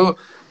చనిపోతారు.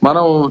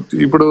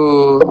 ఇప్పుడు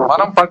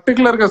మనం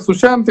పర్టికులర్ గా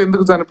సుశాంత్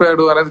ఎందుకు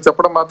చనిపోయాడు అనేది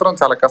చెప్పడం మాత్రం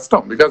చాలా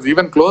కష్టం. బికాస్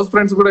ఈవెన్ క్లోజ్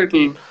ఫ్రెండ్స్ కూడా it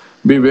will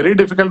be very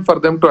difficult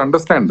for them to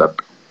understand that.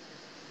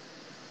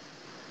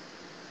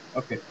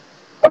 Okay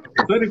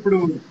sir, ఇప్పుడు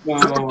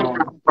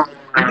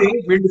అంటే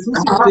వీళ్ళు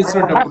సూసైడ్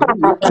చేసినప్పుడు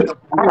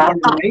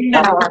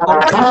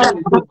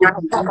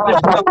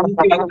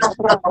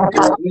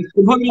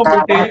శుభంగా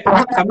ఉంటే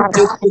కమిట్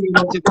చేసుకుని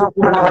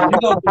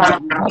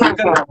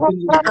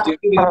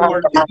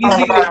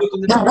ఈజీగా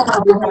అయిపోతుంది.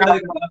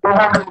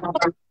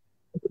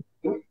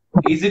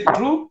 Is it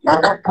true?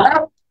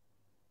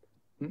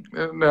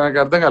 నాకు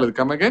అర్థం కాలేదు.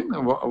 Come again,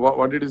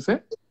 what did you say?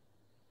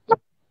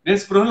 నేను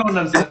స్పృహలో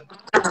ఉన్నాను సార్.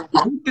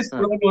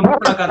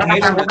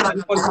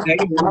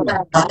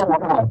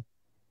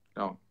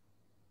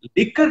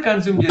 లిక్కర్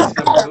కన్స్యూమ్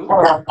చేసినప్పుడు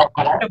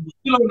అంటే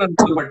బుద్ధిలో ఉన్నాను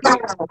కాబట్టి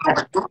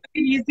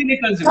ఈజీలీ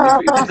కన్స్యూమ్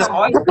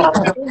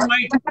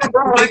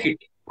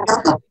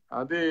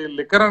అది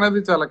లిక్కర్ అనేది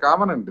చాలా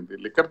కామన్ అండి.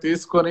 లిక్కర్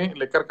తీసుకొని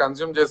లిక్కర్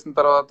కన్స్యూమ్ చేసిన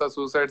తర్వాత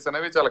సూసైడ్స్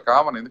అనేవి చాలా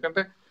కామన్.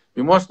 ఎందుకంటే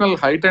ఇమోషనల్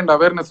హైట్ అండ్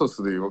అవేర్నెస్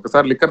వస్తుంది.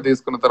 ఒకసారి లిక్కర్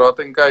తీసుకున్న తర్వాత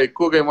ఇంకా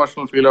ఎక్కువగా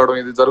ఎమోషనల్ ఫీల్ అవడం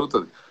ఇది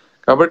జరుగుతుంది.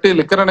 కాబట్టి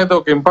లిక్కర్ అనేది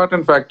ఒక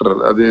ఇంపార్టెంట్ ఫ్యాక్టర్,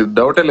 అది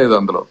డౌటే లేదు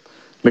అందులో.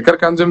 లిక్కర్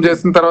కన్స్యూమ్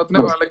చేసిన తర్వాతనే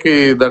వాళ్ళకి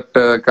దట్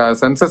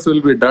సెన్సెస్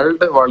విల్ బి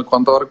డల్డ్, వాళ్ళు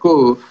కొంతవరకు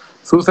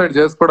సూసైడ్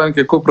చేసుకోవడానికి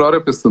ఎక్కువ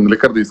ప్రేరేపిస్తుంది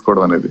లిక్కర్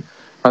తీసుకోవడం అనేది.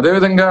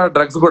 అదేవిధంగా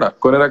డ్రగ్స్ కూడా,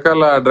 కొన్ని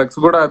రకాల డ్రగ్స్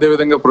కూడా అదే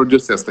విధంగా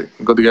ప్రొడ్యూస్ చేస్తాయి,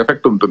 కొద్దిగా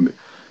ఎఫెక్ట్ ఉంటుంది.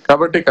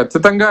 కాబట్టి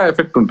ఖచ్చితంగా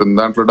ఎఫెక్ట్ ఉంటుంది,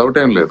 దాంట్లో డౌట్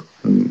ఏం లేదు.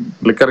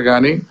 లిక్కర్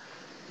కానీ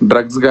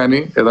డ్రగ్స్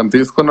కానీ ఏదైనా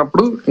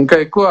తీసుకున్నప్పుడు ఇంకా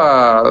ఎక్కువ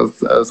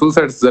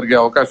సూసైడ్స్ జరిగే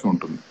అవకాశం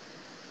ఉంటుంది.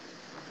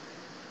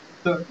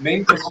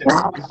 Main question,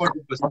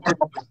 important question,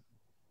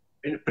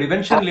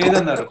 prevention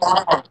లేదన్నారు,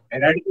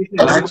 ఎరాడికేషన్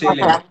ఎలా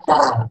చేయలేదు.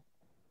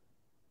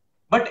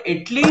 But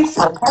at least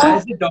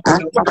as a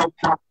doctor,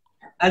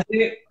 as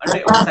a అంటే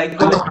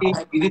సైకాలజీ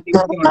ఇది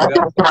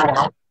తీసుకున్నట్టుగా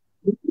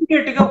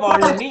ఇమీడియట్ గా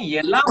వాళ్ళని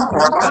ఎలా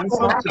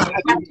కన్ఫర్మ్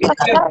చేయాలి?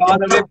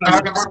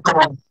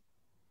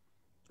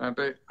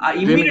 అంటే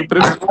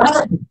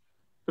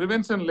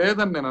ప్రివెన్షన్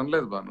లేదని నేను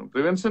అనలేదు బాను,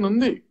 ప్రివెన్షన్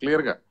ఉంది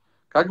క్లియర్ గా.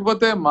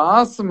 కాకపోతే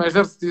మాస్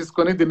మెజర్స్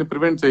తీసుకొని దీన్ని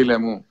ప్రివెంట్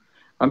చేయలేము.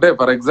 అంటే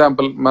ఫర్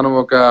ఎగ్జాంపుల్ మనం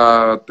ఒక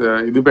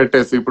ఇది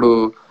పెట్టేసి ఇప్పుడు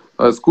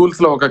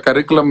స్కూల్స్ లో ఒక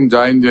కరికులం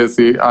జాయిన్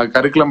చేసి ఆ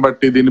కరికులం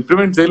బట్టి దీన్ని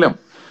ప్రివెంట్ చేయలేం.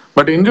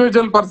 బట్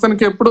ఇండివిజువల్ పర్సన్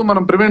కి ఎప్పుడు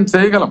మనం ప్రివెంట్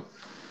చేయగలం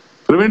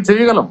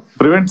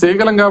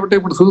కాబట్టి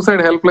ఇప్పుడు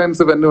సూసైడ్ హెల్ప్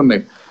లైన్స్ ఇవన్నీ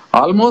ఉన్నాయి.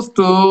 ఆల్మోస్ట్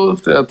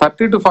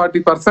 30 to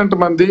 40%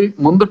 మంది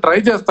ముందు ట్రై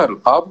చేస్తారు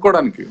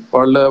ఆపుకోవడానికి.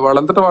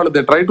 వాళ్ళంతటా వాళ్ళు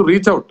they try to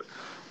reach out.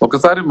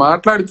 ఒకసారి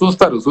మాట్లాడి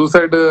చూస్తారు,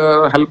 సూసైడ్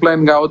హెల్ప్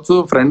లైన్ కావచ్చు,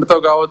 ఫ్రెండ్ తో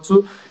కావచ్చు,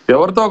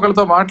 ఎవరితో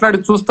ఒకరితో మాట్లాడి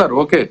చూస్తారు.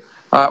 ఓకే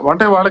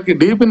అంటే వాళ్ళకి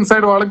డీప్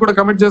ఇన్సైడ్ వాళ్ళకి కూడా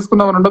కమిట్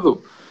చేసుకున్నామని ఉండదు.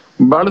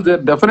 వాళ్ళు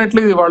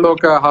డెఫినెట్లీ వాళ్ళు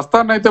ఒక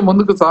హస్తాన్ని అయితే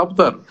ముందుకు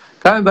చాపుతారు,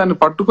 కానీ దాన్ని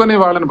పట్టుకొని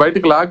వాళ్ళని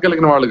బయటికి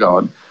లాగగలిగిన వాళ్ళు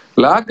కావాలి.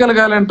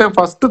 లాగగలగాలంటే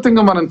ఫస్ట్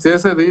థింగ్ మనం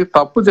చేసేది,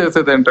 తప్పు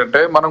చేసేది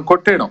ఏంటంటే మనం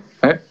కొట్టేయడం.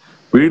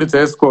 వీడు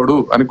చేసుకోడు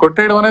అని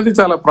కొట్టేయడం అనేది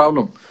చాలా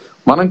ప్రాబ్లం.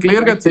 మనం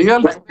క్లియర్ గా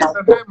చేయాల్సింది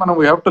ఏంటంటే మనం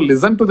we have to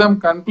listen to them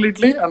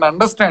completely and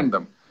understand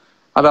them.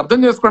 అది అర్థం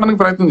చేసుకోవడానికి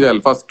ప్రయత్నం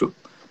చేయాలి ఫస్ట్.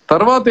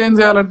 తర్వాత ఏం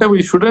చేయాలంటే we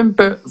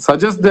shouldn't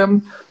suggest them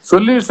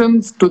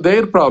solutions to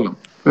their problem.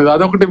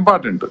 అదొకటి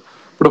ఇంపార్టెంట్.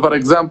 ఇప్పుడు ఫర్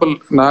ఎగ్జాంపుల్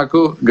నాకు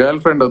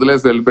గర్ల్ ఫ్రెండ్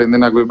వదిలేసి వెళ్ళిపోయింది,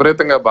 నాకు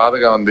విపరీతంగా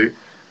బాధగా ఉంది.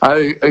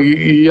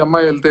 ఈ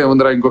అమ్మాయి వెళ్తే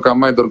ఏముందిరా ఇంకొక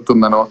అమ్మాయి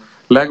దొరుకుతుందనో,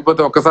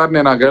 లేకపోతే ఒకసారి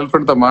నేను ఆ గర్ల్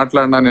ఫ్రెండ్ తో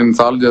మాట్లాడినా నేను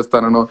సాల్వ్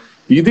చేస్తానో,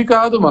 ఇది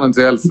కాదు మనం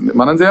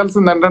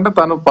చేయాల్సింది ఏంటంటే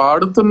తను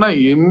పాడుతున్న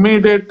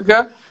ఇమ్మీడియట్ గా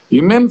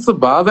ఇమెన్స్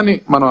బాధని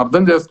మనం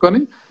అర్థం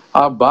చేసుకొని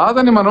ఆ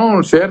బాధని మనం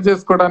షేర్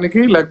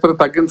చేసుకోవడానికి లేకపోతే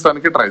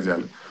తగ్గించడానికి ట్రై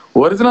చేయాలి.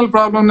 ఒరిజినల్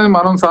ప్రాబ్లమ్ ని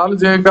మనం సాల్వ్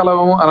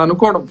చేయగలము అని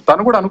అనుకోవడం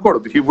తను కూడా అనుకోడు.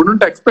 He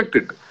wouldn't expect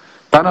it.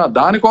 తను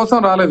దానికోసం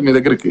రాలేదు మీ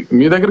దగ్గరికి.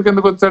 మీ దగ్గరికి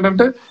ఎందుకు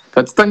వచ్చాడంటే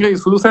ఖచ్చితంగా ఈ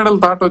సూసైడల్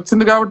థాట్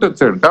వచ్చింది కాబట్టి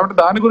వచ్చాడు. కాబట్టి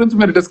దాని గురించి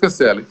మీరు డిస్కస్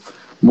చేయాలి.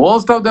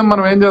 మోస్ట్ ఆఫ్ దెమ్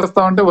మనం ఏం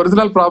చేస్తామంటే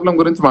ఒరిజినల్ ప్రాబ్లం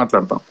గురించి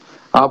మాట్లాడతాం.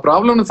 ఆ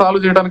ప్రాబ్లమ్ ని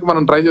సాల్వ్ చేయడానికి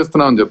మనం ట్రై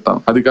చేస్తున్నామని చెప్తాం.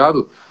 అది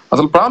కాదు.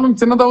 అసలు ప్రాబ్లం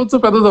చిన్నదవచ్చు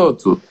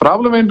పెద్దదవచ్చు.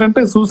 ప్రాబ్లం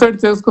ఏంటంటే సూసైడ్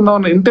చేసుకుందాం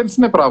అన్న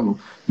ఇంటెన్షనే ప్రాబ్లం.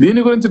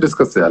 దీని గురించి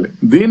డిస్కస్ చేయాలి.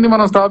 దీన్ని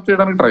మనం స్టాప్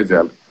చేయడానికి ట్రై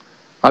చేయాలి.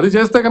 అది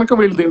చేస్తే కనుక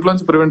వీళ్ళు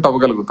దీంట్లోంచి prevent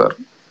అవ్వగలుగుతారు.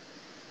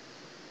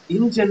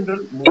 In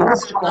general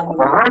most common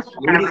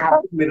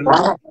మీరు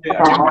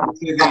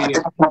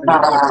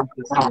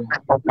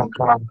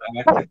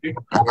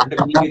అంటే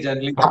మీకే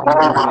జర్నలింగ్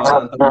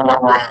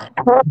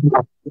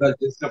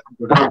చేసినప్పుడు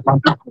కూడా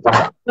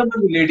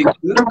కొంతమంది లేడీస్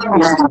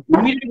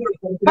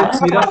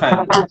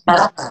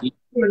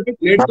అంటే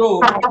ప్లేట్ తో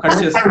కట్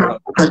చేసుకుంటాం.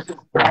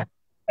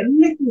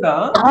 అన్ని కూడా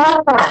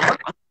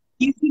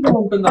ఈజీగా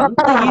ఉంటుంది.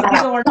 అంత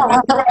ఈజీగా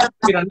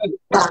మీరు అన్నారు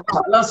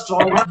చాలా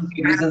స్ట్రాంగ్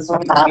రీజన్స్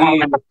ఉంటాయి.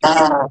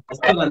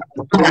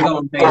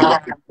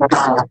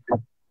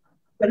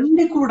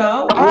 అన్ని కూడా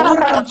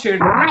ఓవర్కమ్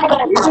చేయడం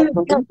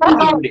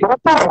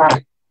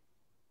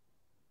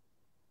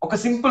ఒక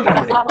simple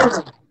remedy.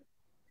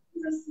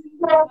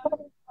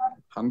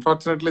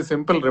 Unfortunately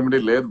simple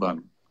remedy లేదు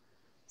బాను.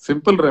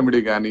 సింపుల్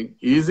రెమెడీ కానీ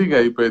ఈజీగా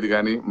అయిపోయేది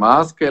కానీ మా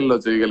స్కేల్లో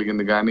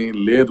చేయగలిగింది కానీ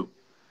లేదు.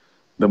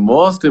 ద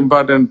మోస్ట్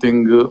ఇంపార్టెంట్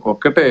థింగ్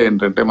ఒక్కటే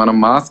ఏంటంటే మనం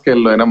మా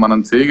స్కేల్లో అయినా మనం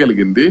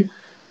చేయగలిగింది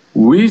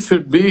we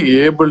should be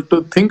able to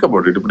think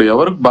about it. ఇప్పుడు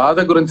ఎవరికి బాధ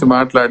గురించి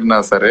మాట్లాడినా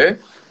సరే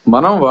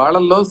మనం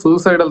వాళ్ళల్లో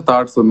సూసైడల్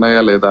థాట్స్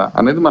ఉన్నాయా లేదా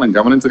అనేది మనం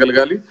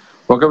గమనించగలగాలి.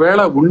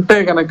 ఒకవేళ ఉంటే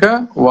గనక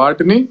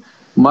వాటిని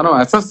మనం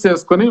అసెస్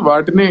చేసుకుని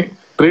వాటిని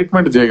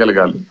ట్రీట్మెంట్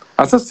చేయగలగాలి,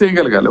 అసెస్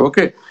చేయగలగాలి.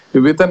 ఓకే,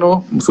 ఇతను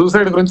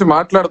సూసైడ్ గురించి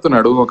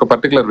మాట్లాడుతున్నాడు ఒక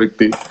పర్టికులర్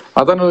వ్యక్తి,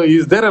 అతను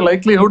is there a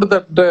likelihood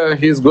that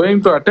he's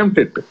going to attempt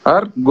it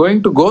or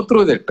going to go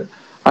through that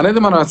అనేది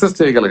మనం అసెస్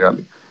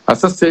చేయగలగాలి.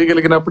 అసెస్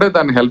చేయగలిగినప్పుడే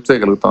దాన్ని హెల్ప్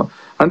చేయగలుగుతాం.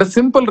 అంటే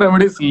సింపుల్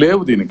రెమెడీస్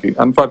లేవు దీనికి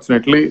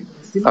అన్ఫార్చునేట్లీ.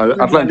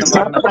 అట్లాంటి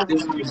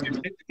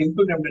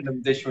సింపుల్ రెమెడీ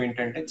ఉద్దేశం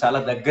ఏంటంటే చాలా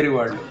దగ్గరి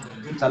వాళ్ళు,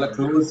 చాలా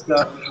క్లోజ్ గా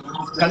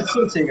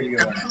కన్సోల్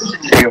చేయగలిగేవాళ్ళు.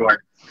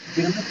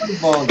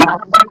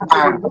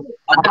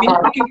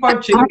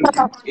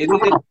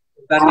 ఏదైతే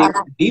దాన్ని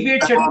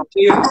డిబేట్ చేయడం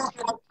చేయరు.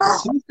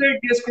 సూసైడ్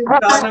చేసుకునే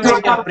కారణం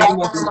ఏంటి? ఆ ప్రేమ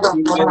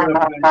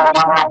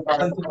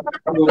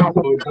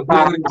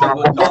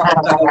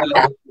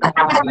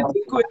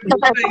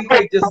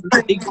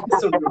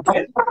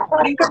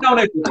ఇంకా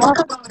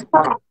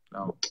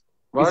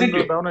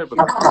డౌన్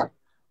అయిపోతుంది.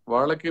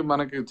 వాళ్ళకి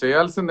మనకి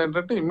చేయాల్సింది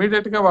ఏంటంటే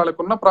ఇమ్మీడియట్ గా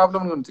వాళ్ళకున్న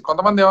ప్రాబ్లం గురించి.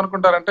 కొంతమంది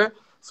ఏమనుకుంటారంటే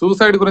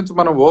సూసైడ్ గురించి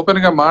మనం ఓపెన్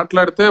గా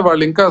మాట్లాడితే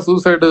వాళ్ళు ఇంకా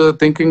సూసైడ్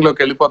థింకింగ్ లోకి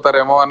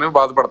వెళ్ళిపోతారేమో అని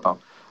బాధపడతాం.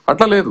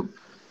 అట్లా లేదు,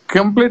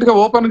 కంప్లీట్ గా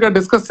ఓపెన్ గా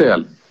డిస్కస్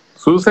చేయాలి.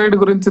 సూసైడ్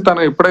గురించి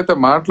తను ఎప్పుడైతే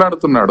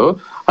మాట్లాడుతున్నాడో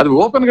అది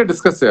ఓపెన్ గా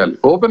డిస్కస్ చేయాలి.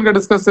 ఓపెన్ గా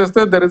డిస్కస్ చేస్తే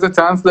there is a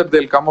chance that they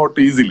will come out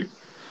easily.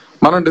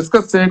 మనం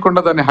డిస్కస్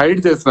చేయకుండా దాన్ని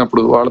హైడ్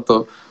చేసినప్పుడు వాళ్ళతో,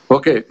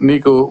 ఓకే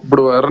నీకు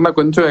ఇప్పుడు ఎవరన్నా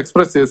కొంచెం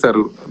ఎక్స్ప్రెస్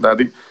చేశారు,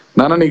 అది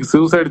నాన్న నీకు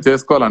సూసైడ్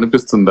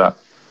చేసుకోవాలనిపిస్తుందా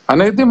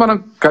అనేది మనం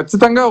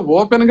ఖచ్చితంగా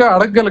ఓపెన్ గా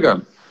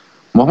అడగగలగాలి.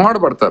 మొహాడు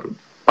పడతారు,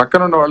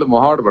 పక్కన ఉన్న వాళ్ళు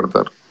మొహాడు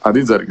పడతారు,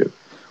 అది జరిగేది.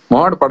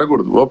 మొహాడు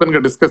పడకూడదు, ఓపెన్ గా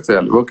డిస్కస్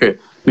చేయాలి. ఓకే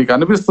నీకు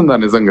అనిపిస్తుందా,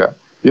 నిజంగా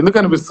ఎందుకు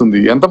అనిపిస్తుంది,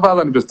 ఎంత బాధ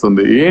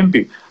అనిపిస్తుంది,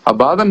 ఏంటి ఆ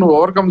బాధను నువ్వు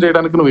ఓవర్కమ్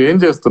చేయడానికి నువ్వు ఏం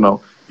చేస్తున్నావు,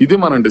 ఇది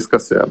మనం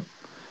డిస్కస్ చేయాలి.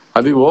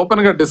 అది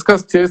ఓపెన్ గా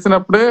డిస్కస్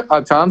చేసినప్పుడే ఆ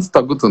ఛాన్స్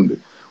తగ్గుతుంది.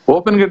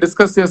 ఓపెన్ గా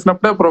డిస్కస్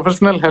చేసినప్పుడే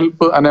ప్రొఫెషనల్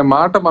హెల్ప్ అనే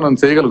మాట మనం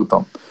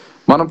చేయగలుగుతాం.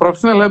 మనం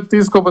ప్రొఫెషనల్ హెల్ప్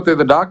తీసుకోకపోతే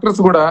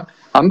డాక్టర్స్ కూడా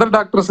అందరు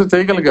డాక్టర్స్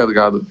చేయగలిగేది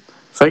కాదు.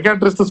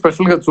 సైకాట్రిస్ట్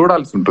స్పెషల్ గా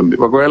చూడాల్సి ఉంటుంది.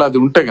 ఒకవేళ అది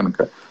ఉంటే కనుక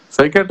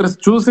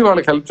సైకాట్రిస్ట్ చూసి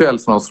వాళ్ళకి హెల్ప్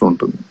చేయాల్సిన అవసరం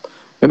ఉంటుంది.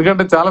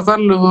 ఎందుకంటే చాలా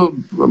సార్లు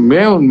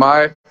మేము మా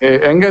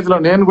ఎంగేజ్ లో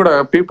నేను కూడా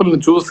పీపుల్ ని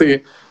చూసి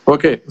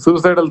ఓకే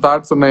సూసైడల్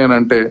థాట్స్ ఉన్నాయని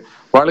అంటే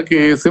వాళ్ళకి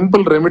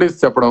సింపుల్ రెమెడీస్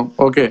చెప్పడం.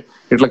 ఓకే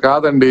ఇట్లా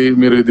కాదండి,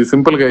 మీరు ఇది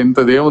సింపుల్ గా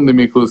ఇంతది ఏముంది,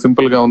 మీకు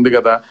సింపుల్ గా ఉంది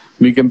కదా,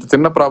 మీకు ఇంత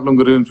చిన్న ప్రాబ్లం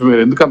గురించి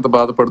మీరు ఎందుకు అంత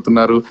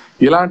బాధపడుతున్నారు,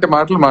 ఇలాంటి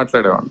మాటలు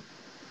మాట్లాడేవాళ్ళు.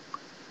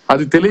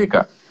 అది తెలియక,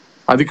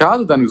 అది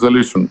కాదు దానికి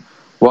సొల్యూషన్.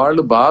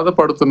 వాళ్ళు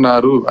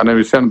బాధపడుతున్నారు అనే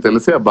విషయాన్ని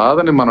తెలిసి ఆ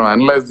బాధని మనం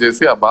అనలైజ్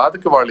చేసి ఆ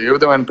బాధకి వాళ్ళు ఏ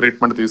విధమైన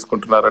ట్రీట్మెంట్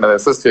తీసుకుంటున్నారు అనేది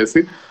అసెస్ చేసి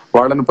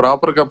వాళ్ళని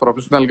ప్రాపర్ గా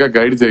ప్రొఫెషనల్ గా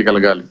గైడ్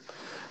చేయగలగాలి.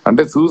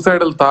 అంటే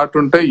సూసైడల్ థాట్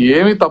ఉంటే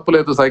ఏమీ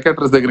తప్పులేదు,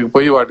 సైకాట్రిస్ట్ దగ్గరికి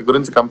పోయి వాటి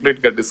గురించి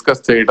కంప్లీట్ గా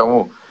డిస్కస్ చేయడము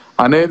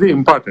అనేది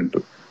ఇంపార్టెంట్.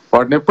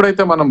 వాటిని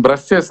ఎప్పుడైతే మనం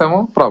బ్రష్ చేసామో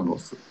ప్రాబ్లం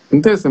వస్తుంది.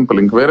 ఇంతే సింపుల్,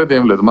 ఇంక వేరేది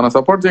ఏం లేదు. మనం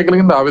సపోర్ట్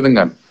చేయగలిగింది ఆ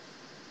విధంగానే.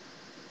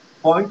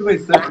 పాయింట్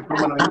వైజ్ సార్, ఇప్పుడు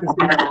మనం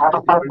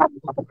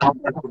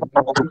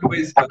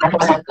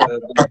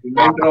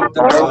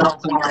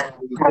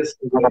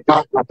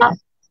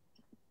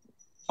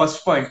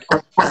ఫస్ట్ పాయింట్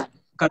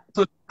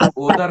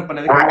ఓదార్పు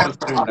అనేది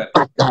కంపల్సరీ ఉండాలి.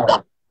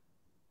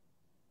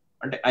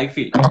 అంటే ఐ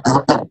ఫీల్.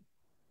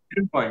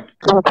 సెకండ్ పాయింట్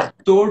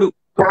తోడు,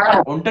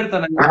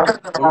 ఒంటరితనం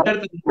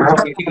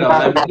బయటికి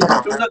రావాలి.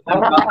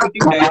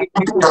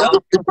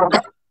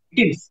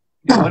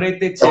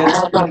 ఎవరైతే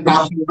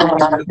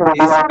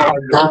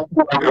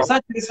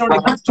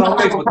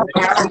స్ట్రాంగ్ అయిపోతుంది.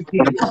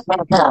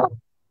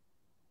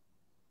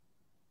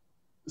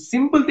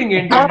 సింపుల్ థింగ్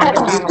ఏంటంటే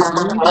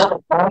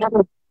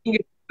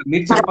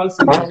మీరు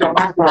చెప్పాల్సింది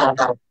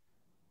ఏంటంటే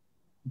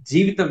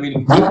జీవితం విలువ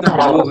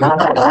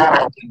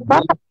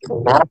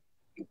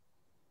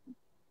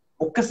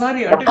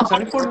ఒక్కసారి అంటే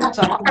చనిపోవడం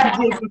చాలా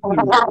ఈజీ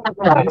అయిపోతుంది.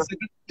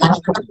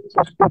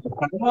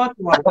 తర్వాత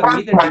వాళ్ళ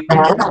మీద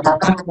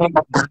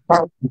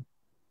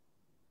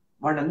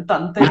వాళ్ళంతా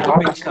అంత ఎక్కువ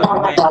పెంచినారు.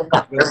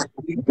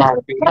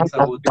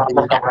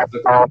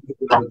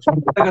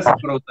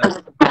 సఫర్ అవుతారు.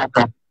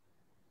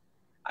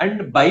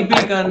 అండ్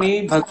బైబిల్ కానీ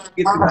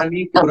భగవద్గీత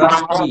కానీ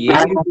ఖురాన్ కానీ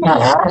ఏది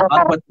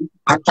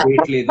ఆత్మహత్య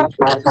చేయట్లేదు.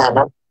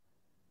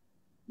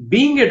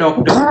 బీయింగ్ ఏ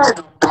డాక్టర్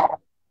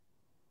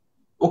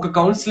ఒక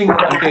కౌన్సిలింగ్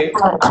అంటే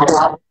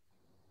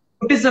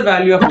what is the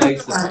value of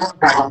life?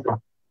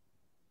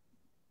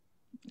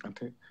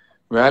 అంటే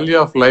value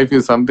of life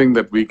is something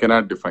that we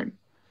cannot define.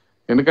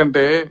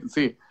 ఎందుకంటే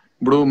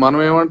ఇప్పుడు మనం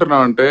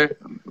ఏమంటున్నాం అంటే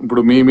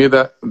ఇప్పుడు మీ మీద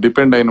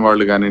డిపెండ్ అయిన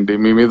వాళ్ళు కానివ్వండి,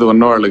 మీ మీద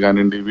ఉన్నవాళ్ళు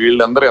కానివ్వండి,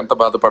 వీళ్ళందరూ ఎంత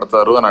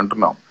బాధపడతారు అని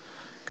అంటున్నాం.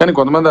 కానీ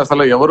కొంతమంది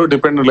అసలు ఎవరు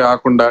డిపెండ్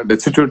కాకుండా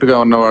డెసిట్యూట్ గా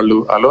ఉన్నవాళ్ళు,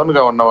 అలోన్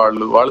గా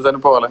ఉన్నవాళ్ళు, వాళ్ళు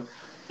చనిపోవాలా?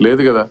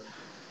 లేదు కదా.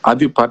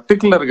 అది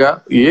పర్టికులర్ గా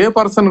ఏ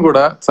పర్సన్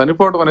కూడా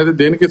చనిపోవడం అనేది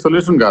దేనికి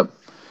సొల్యూషన్ కాదు.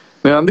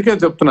 నేను అందుకే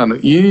చెప్తున్నాను,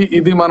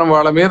 ఇది మనం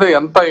వాళ్ళ మీద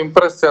ఎంత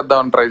ఇంప్రెస్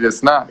చేద్దామని ట్రై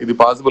చేసినా ఇది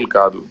పాసిబుల్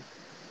కాదు.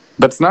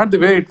 That's not the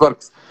way it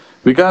works.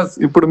 Because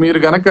ఇప్పుడు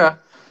మీరు గనక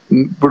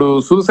ఇప్పుడు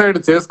సూసైడ్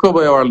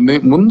చేసుకోబోయే వాళ్ళని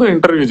ముందు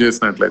ఇంటర్వ్యూ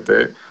చేసినట్లయితే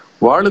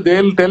వాళ్ళు they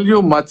will tell you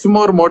much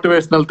more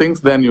motivational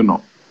things than you know.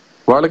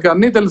 వాళ్ళకి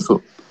అన్నీ తెలుసు,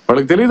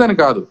 వాళ్ళకి తెలియదని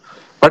కాదు.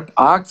 బట్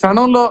ఆ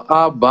క్షణంలో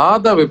ఆ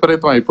బాధ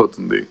విపరీతం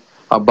అయిపోతుంది.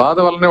 ఆ బాధ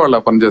వల్లనే వాళ్ళు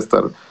ఆ పని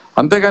చేస్తారు.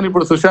 అంతేగాని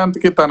ఇప్పుడు సుశాంత్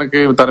కి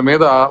తన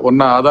మీద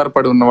ఉన్న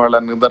ఆధారపడి ఉన్న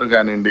వాళ్ళందరూ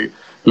కానివ్వండి,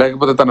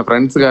 లేకపోతే తన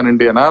ఫ్రెండ్స్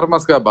కానివ్వండి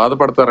ఎనార్మస్ గా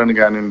బాధపడతారని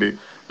కానివ్వండి,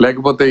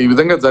 లేకపోతే ఈ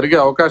విధంగా జరిగే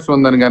అవకాశం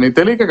ఉందని కానీ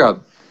తెలియక కాదు,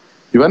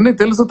 ఇవన్నీ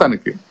తెలుసు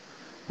తనకి.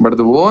 But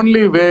the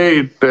only way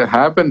it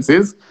happens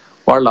is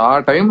వాళ్ళు ఆ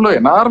టైంలో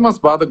ఎనార్మస్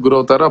బాధకు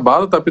గురవుతారు. ఆ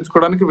బాధ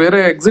తప్పించుకోవడానికి వేరే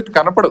ఎగ్జిట్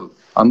కనపడదు,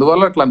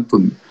 అందువల్ల అట్లా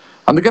అనుతుంది.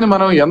 అందుకని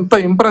మనం ఎంత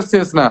ఇంప్రెస్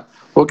చేసినా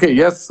okay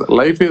yes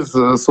life is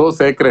so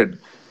sacred,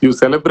 you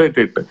celebrate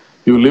it,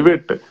 you live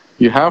it,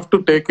 you have to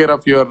take care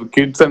of your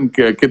kids and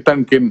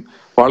కిన్.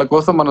 వాళ్ళ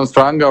కోసం మనం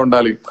స్ట్రాంగ్ గా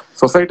ఉండాలి,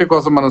 సొసైటీ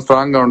కోసం మనం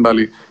స్ట్రాంగ్ గా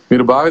ఉండాలి.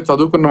 మీరు బాగా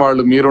చదువుకున్న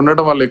వాళ్ళు, మీరు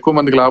ఉండడం వల్ల ఎక్కువ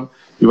మందికి లాభం.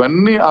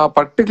 ఇవన్నీ ఆ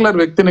పర్టికులర్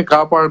వ్యక్తిని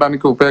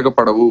కాపాడడానికి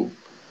ఉపయోగపడవు.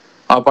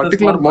 ఆ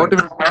పర్టికులర్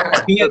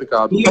మోటివేషన్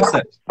కాదు.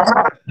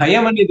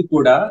 భయం అనేది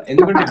కూడా,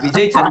 ఎందుకంటే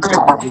విజయ్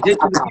చనిపోయింది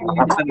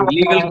తన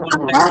ఇల్లీగల్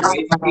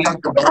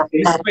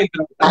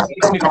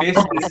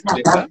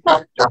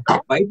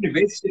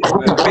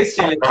ఫేస్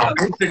చేయలేక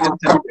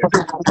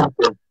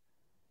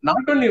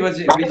నాట్ ఓన్లీ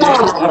విజయ్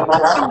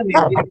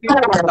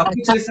తప్పు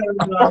చేశాను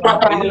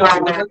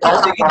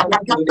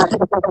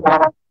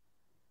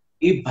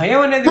ఈ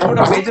భయం అనేది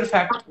కూడా మేజర్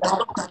ఫ్యాక్టర్.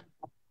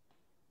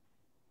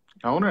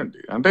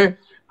 అవునండి, అంటే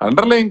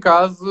అండర్లైన్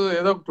కాజ్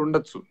ఏదో ఒకటి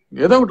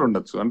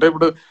ఉండొచ్చు. అంటే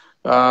ఇప్పుడు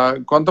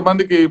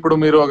కొంతమందికి ఇప్పుడు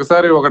మీరు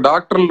ఒకసారి ఒక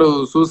డాక్టర్లు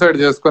సూసైడ్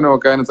చేసుకుని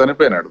ఒక ఆయన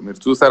చనిపోయినాడు, మీరు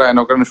చూసారు.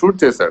 ఆయన ఒకరిని షూట్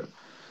చేశాడు.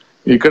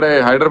 ఇక్కడే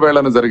హైదరాబాద్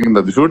లోనే జరిగింది,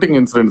 అది షూటింగ్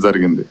ఇన్సిడెంట్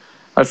జరిగింది.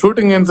 ఆ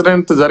షూటింగ్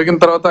ఇన్సిడెంట్ జరిగిన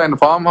తర్వాత ఆయన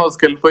ఫామ్ హౌస్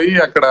కి వెళ్ళిపోయి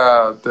అక్కడ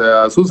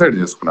సూసైడ్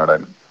చేసుకున్నాడు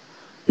ఆయన.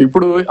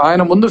 ఇప్పుడు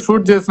ఆయన ముందు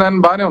షూట్ చేసిన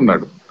ఆయన బానే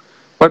ఉన్నాడు,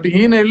 బట్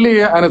ఈయన వెళ్ళి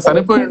ఆయన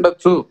చనిపోయి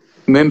ఉండొచ్చు,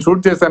 నేను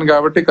షూట్ చేశాను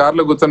కాబట్టి,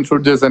 కార్లో కూర్చొని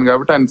షూట్ చేశాను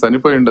కాబట్టి ఆయన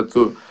చనిపోయి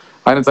ఉండొచ్చు,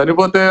 ఆయన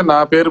చనిపోతే నా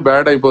పేరు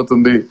బ్యాడ్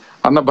అయిపోతుంది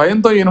అన్న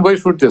భయంతో ఈయన పోయి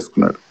షూట్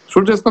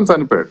చేసుకొని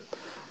చనిపోయాడు.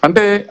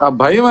 అంటే ఆ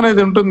భయం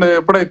అనేది ఉంటుంది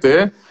ఎప్పుడైతే,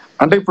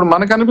 అంటే ఇప్పుడు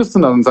మనకు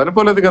అనిపిస్తుంది అతను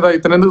చనిపోలేదు కదా,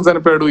 ఇతను ఎందుకు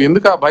చనిపోయాడు,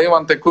 ఎందుకు ఆ భయం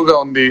అంత ఎక్కువగా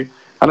ఉంది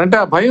అని. అంటే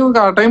ఆ భయం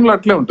ఆ టైంలో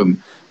అట్లే ఉంటుంది.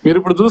 మీరు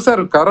ఇప్పుడు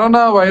చూసారు,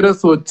 కరోనా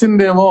వైరస్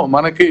వచ్చిందేమో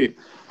మనకి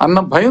అన్న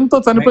భయంతో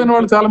చనిపోయిన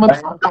వాళ్ళు చాలా మంది.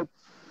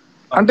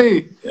 అంటే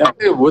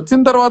వచ్చిన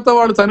తర్వాత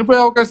వాళ్ళు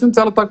చనిపోయే అవకాశం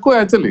చాలా తక్కువ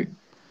యాక్చువల్లీ.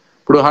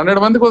 ఇప్పుడు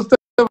 100 మందికి వస్తే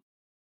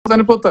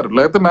చనిపోతారు,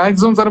 లేకపోతే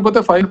మాక్సిమం చనిపోతే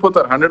 5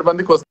 పోతారు 100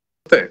 మందికి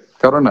వస్తే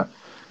కరోనా.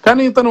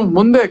 కానీ ఇతను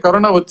ముందే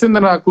కరోనా వచ్చింది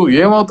నాకు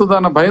ఏమవుతుందో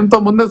అన్న భయంతో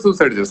ముందే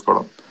సూసైడ్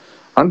చేసుకోవడం.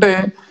 అంటే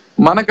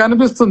మనకు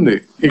అనిపిస్తుంది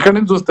ఇక్కడ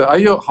నుంచి చూస్తే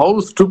అయ్యో హౌ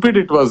స్టూపిడ్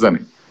ఇట్ వాజ్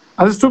అని.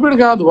 అది స్టూపిడ్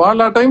కాదు,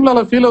 వాళ్ళు ఆ టైంలో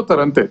అలా ఫీల్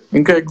అవుతారు అంతే.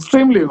 ఇంకా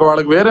ఎక్స్ట్రీమ్లీ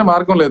వాళ్ళకి వేరే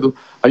మార్గం లేదు.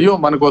 అయ్యో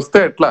మనకు వస్తే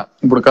ఎట్లా,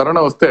 ఇప్పుడు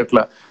కరోనా వస్తే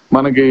ఎట్లా,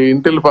 మనకి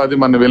ఇంటిల్లి పాది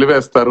మన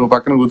వెలివేస్తారు,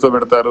 పక్కన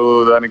కూర్చోబెడతారు,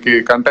 దానికి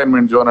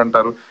కంటైన్మెంట్ జోన్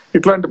అంటారు,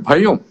 ఇట్లాంటి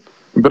భయం,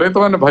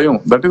 విపరీతమైన భయం.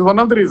 That is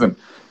one of the reason.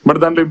 But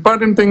దాంట్లో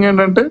ఇంపార్టెంట్ థింగ్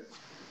ఏంటంటే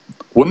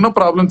ఉన్న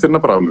ప్రాబ్లం చిన్న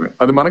ప్రాబ్లమే,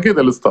 అది మనకే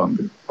తెలుస్తా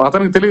ఉంది,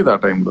 అతనికి తెలియదు ఆ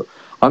టైంలో.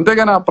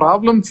 అంతేగాని ఆ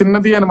ప్రాబ్లం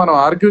చిన్నది అని మనం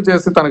ఆర్గ్యూ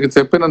చేసి తనకి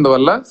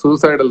చెప్పినందువల్ల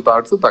సూసైడల్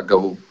థాట్స్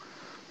తగ్గవు.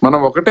 మనం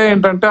ఒకటే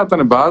ఏంటంటే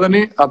అతని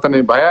బాధని, అతని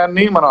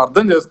భయాన్ని మనం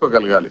అర్థం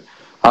చేసుకోగలగాలి.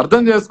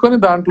 అర్థం చేసుకొని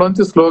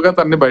దాంట్లోంచి స్లోగా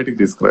తన్ని బయటికి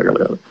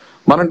తీసుకురాగలగాలి.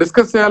 మనం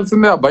డిస్కస్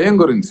చేయాల్సిందే ఆ భయం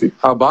గురించి,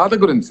 ఆ బాధ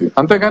గురించి,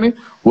 అంతేగాని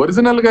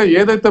ఒరిజినల్ గా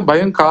ఏదైతే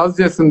భయం కాజ్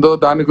చేసిందో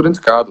దాని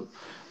గురించి కాదు.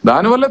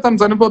 దానివల్లే తను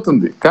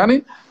చనిపోతుంది, కానీ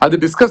అది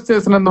డిస్కస్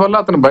చేసినందువల్ల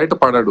అతను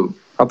బయటపడాడు.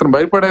 అతను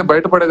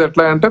బయటపడేది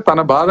ఎట్లా అంటే తన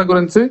బాధ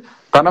గురించి,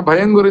 తన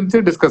భయం గురించి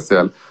డిస్కస్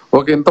చేయాలి.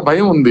 ఓకే, ఇంత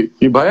భయం ఉంది,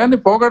 ఈ భయాన్ని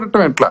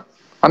పోగొట్టడం ఎట్లా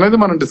అనేది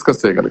మనం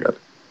డిస్కస్ చేయగలగాలి.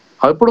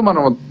 అప్పుడు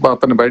మనం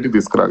అతన్ని బయటికి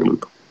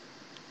తీసుకురాగలుగుతాం.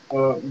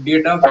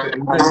 డేటా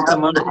ఇంత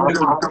మాట్లాడే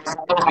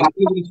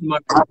రైతుల గురించి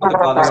మాట్లాడుకుంటే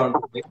బాధగా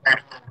ఉంటుంది.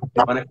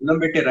 మన కులం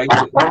పెట్టే రైతు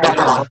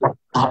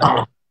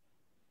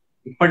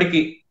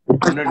ఇప్పటికీ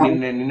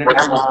నిన్నటి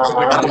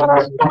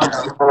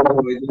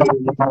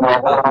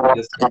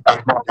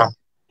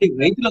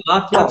రైతుల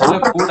ఆత్మహత్యలో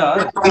కూడా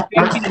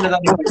రేపేంటి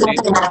అన్నదానికంటే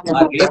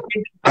ఆ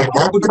రేపేంటి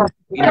అప్పులు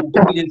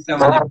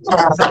చేస్తామని చెప్పి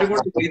ఒకసారి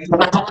కూడా రైతు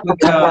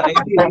ఆత్మహత్య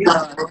అనేది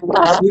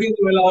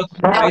సూర్యుడు ఎలా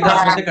అవుతుంది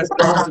 5-6 మధ్య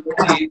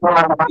కష్టపడి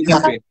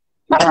ఇదైపోయింది.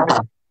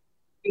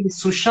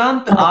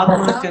 సుశాంత్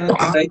ఆత్మహత్య అనేది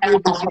రైతులు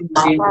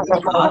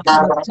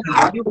ఆత్మహత్య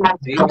అనేది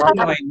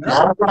రైతులమైనా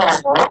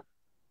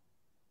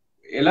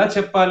ఎలా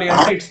చెప్పాలి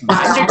అంటే ఇట్స్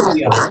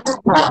మ్యాండేటరీ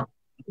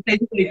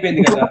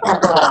అయిపోయింది కదా.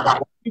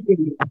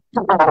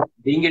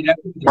 Being a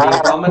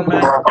common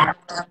man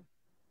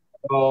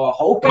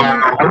how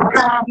can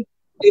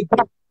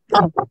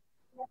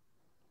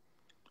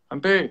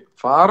అంటే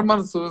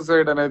ఫార్మర్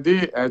సూసైడ్ అనేది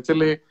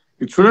actually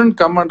it shouldn't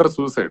come under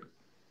suicide.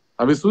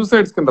 అవి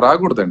సూసైడ్స్ కింద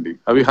రాకూడదండి,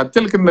 అవి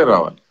హత్యల కిందే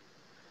రావాలి.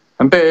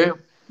 అంటే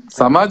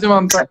సమాజం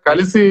అంతా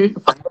కలిసి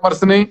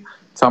ఫార్మర్స్ ని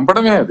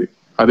చంపడమే అది.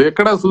 అది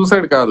ఎక్కడ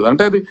సూసైడ్ కాదు.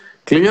 అంటే అది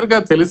క్లియర్ గా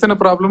తెలిసిన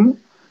ప్రాబ్లము,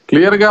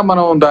 క్లియర్ గా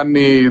మనం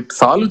దాన్ని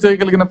సాల్వ్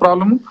చేయగలిగిన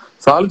ప్రాబ్లము,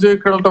 సాల్వ్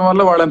చేయగలగడం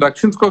వల్ల వాళ్ళని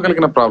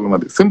రక్షించుకోగలిగిన ప్రాబ్లం.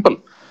 అది సింపుల్.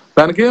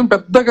 దానికి ఏం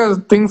పెద్దగా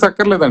థింగ్స్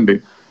అక్కర్లేదండి.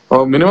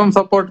 మినిమం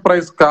సపోర్ట్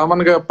ప్రైస్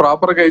కామన్ గా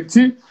ప్రాపర్ గా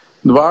ఇచ్చి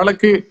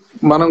వాళ్ళకి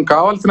మనం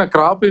కావాల్సిన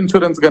క్రాప్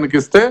ఇన్సూరెన్స్ కనుక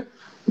ఇస్తే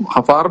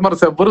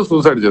ఫార్మర్స్ ఎవ్వరు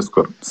సూసైడ్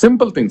చేసుకోరు.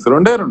 సింపుల్ థింగ్స్,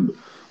 రెండే రెండు.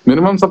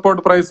 Minimum support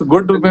price,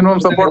 good minimum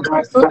support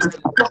price,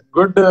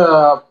 good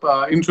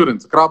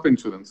insurance, crop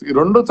insurance, ఈ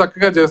రెండు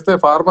చక్కగా చేస్తే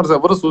ఫార్మర్స్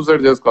ఎవరు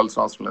సూసైడ్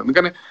చేసుకోవాల్సిన అవసరం లేదు.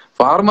 ఎందుకని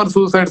ఫార్మర్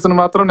సూసైడ్స్ ని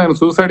మాత్రం నేను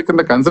సూసైడ్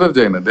కింద కన్సిడర్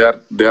చేయను.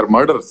 They are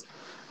murders.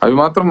 అవి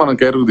మాత్రం మనం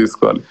కేర్కు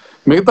తీసుకోవాలి.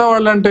 మిగతా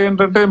వాళ్ళు అంటే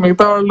ఏంటంటే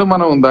మిగతా వాళ్ళు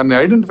మనం దాన్ని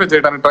ఐడెంటిఫై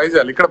చేయడానికి ట్రై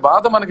చేయాలి. ఇక్కడ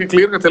బాధ మనకి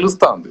క్లియర్ గా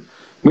తెలుస్తా ఉంది.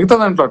 మిగతా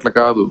దాంట్లో అట్లా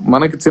కాదు.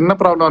 మనకి చిన్న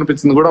ప్రాబ్లం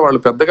అనిపించింది కూడా వాళ్ళు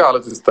పెద్దగా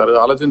ఆలోచిస్తారు,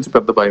 ఆలోచించి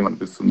పెద్ద భయం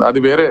అనిపిస్తుంది. అది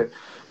వేరే.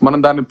 మనం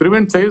దాన్ని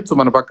ప్రివెంట్ చేయొచ్చు.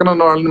 మన పక్కన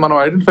ఉన్న వాళ్ళని మనం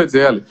ఐడెంటిఫై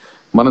చేయాలి.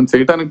 మనం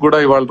చేయడానికి కూడా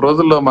ఇవాళ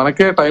రోజుల్లో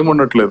మనకే టైం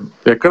ఉండట్లేదు,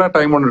 ఎక్కడా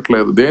టైం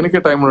ఉండట్లేదు, దేనికే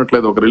టైం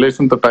ఉండట్లేదు. ఒక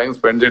రిలేషన్ తో టైం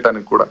స్పెండ్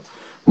చేయడానికి కూడా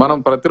మనం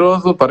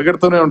ప్రతిరోజు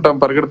పరిగెడుతూనే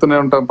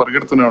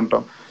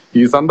ఉంటాం.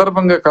 ఈ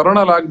సందర్భంగా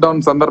కరోనా లాక్డౌన్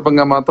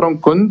సందర్భంగా మాత్రం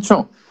కొంచెం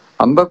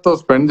అందరితో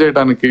స్పెండ్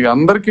చేయడానికి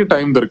అందరికీ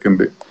టైం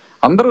దొరికింది.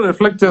 అందరూ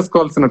రిఫ్లెక్ట్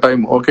చేసుకోవాల్సిన టైం.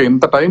 ఓకే,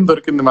 ఇంత టైం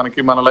దొరికింది మనకి.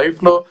 మన లైఫ్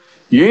లో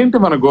ఏంటి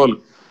మన గోల్,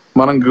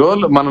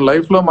 మన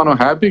లైఫ్ లో మనం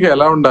హ్యాపీగా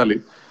ఎలా ఉండాలి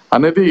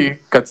అనేది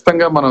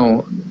ఖచ్చితంగా మనం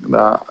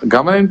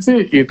గమనించి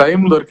ఈ టైం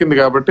దొరికింది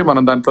కాబట్టి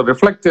మనం దాంట్లో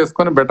రిఫ్లెక్ట్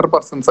చేసుకొని బెటర్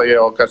పర్సన్స్ అయ్యే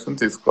అవకాశం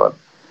తీసుకోవాలి.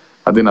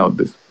 అది నా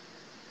ఉద్దేశం.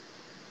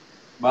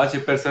 బాగా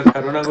చెప్పారు సార్.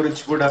 కరోనా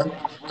గురించి కూడా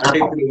అంటే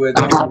ఇప్పుడు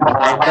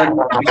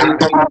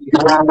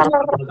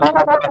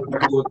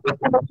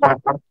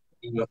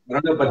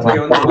కరోనా బతికే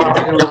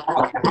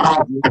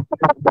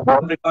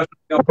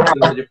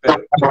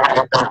చెప్పారు.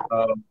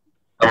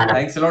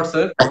 Thanks a lot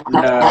sir.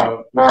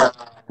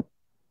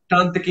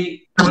 శాంతికి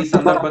ఈ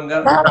సందర్భంగా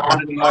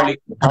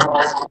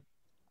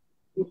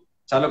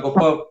చాలా గొప్ప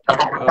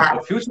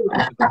ఫ్యూచర్.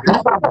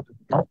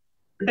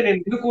 అంటే నేను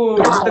ఎందుకు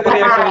ఇంతగా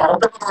రియాక్ట్ అయ్యాను,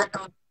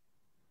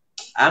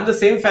 I'm the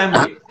same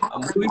family,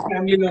 movie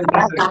ఫ్యామిలీలో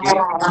ఉండేసరికి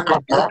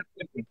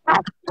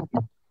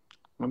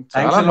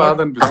చాలా బాధ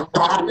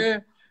అనిపిస్తుంది.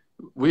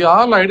 We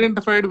all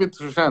identified with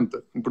Sushant.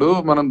 ఇప్పుడు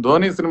మనం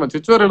ధోని సినిమా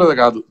చిచ్చోరేలో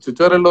కాదు,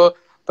 చిచ్చోరేలో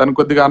తను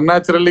కొద్దిగా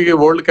అన్యాచురల్లీ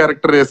ఓల్డ్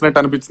క్యారెక్టర్ వేసినట్టు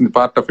అనిపించింది,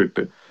 part of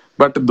it.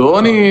 But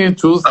Dhoni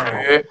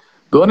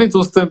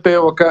చూస్తుంటే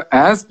ఒక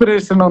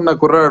ఆస్పిరేషన్ ఉన్న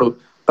కుర్రాడు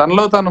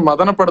తనలో తాను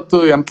మదన పడుతూ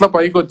ఎంతలో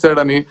పైకి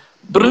వచ్చాడని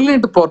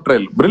బ్రిలియంట్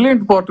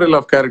పోర్ట్రేల్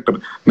ఆఫ్ క్యారెక్టర్.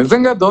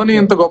 నిజంగా ధోని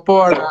ఇంత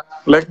గొప్పవాడా,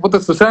 లేకపోతే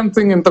సుశాంత్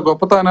సింగ్ ఇంత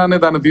గొప్పతనాన్ని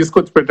దాన్ని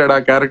తీసుకొచ్చి పెట్టాడు ఆ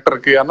క్యారెక్టర్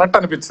కి అన్నట్టు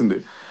అనిపించింది.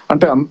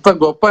 అంటే అంత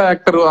గొప్ప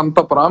యాక్టరు, అంత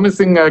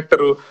ప్రామిసింగ్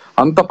యాక్టరు,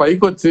 అంత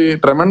పైకి వచ్చి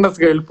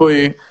ట్రెమెండస్ గా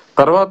వెళ్ళిపోయి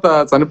తర్వాత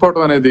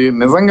చనిపోవడం అనేది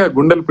నిజంగా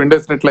గుండెలు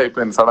పిండేసినట్లే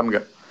అయిపోయింది సడన్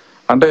గా.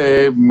 అంటే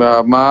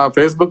మా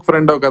ఫేస్బుక్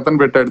ఫ్రెండ్ ఒక అతను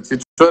పెట్టాడు,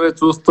 చిచ్చోరే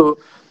చూస్తూ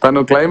తను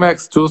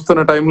క్లైమాక్స్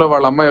చూస్తున్న టైంలో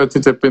వాళ్ళ అమ్మాయి వచ్చి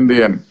చెప్పింది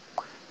అని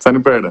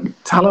చనిపోయాడని.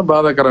 చాలా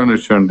బాధాకరమైన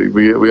విషయం అండి.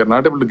 We are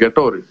not able to get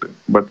over it,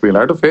 but wheel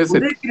have to face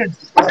it.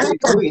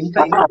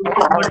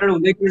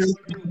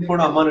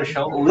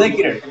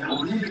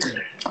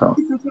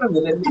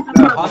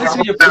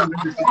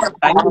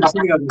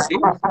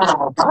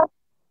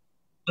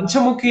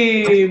 Panchamukhi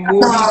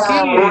మూవీకి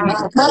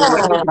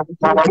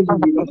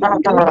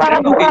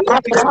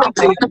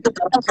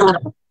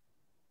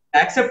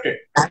యాక్సెప్టెడ్,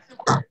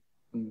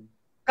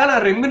 కానీ ఆ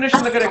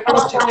రెమ్యునరేషన్ దగ్గర ఎక్కడ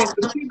వచ్చింది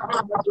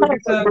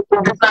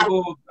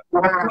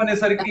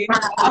అనేసరికి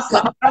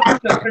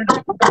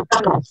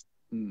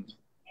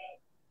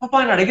పాప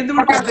ఆయన అడిగింది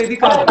కూడా పెద్ద ఇది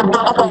కాదు.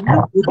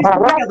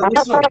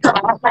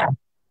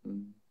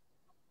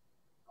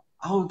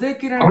 ఆ ఉదయ్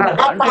కిరణ్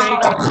అంటే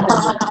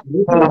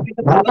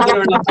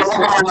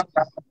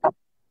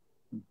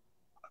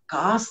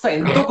కాస్త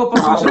ఎంతో గొప్ప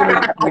ఫ్యూచర్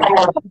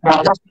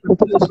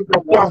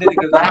ఉండేది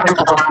కదా.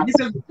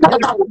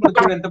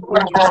 ఎంత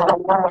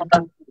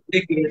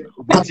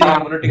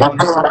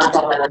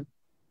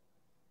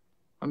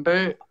అంటే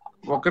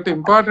ఒకటి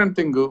ఇంపార్టెంట్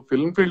థింగ్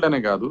ఫిల్మ్ ఫీల్డ్ అనే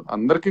కాదు,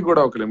 అందరికీ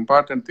కూడా ఒక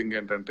ఇంపార్టెంట్ థింగ్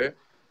ఏంటంటే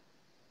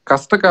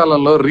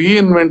కష్టకాలంలో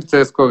రీఇన్వెంట్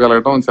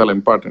చేసుకోగలగడం చాలా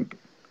ఇంపార్టెంట్.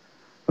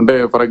 అంటే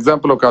ఫర్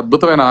ఎగ్జాంపుల్ ఒక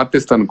అద్భుతమైన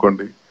ఆర్టిస్ట్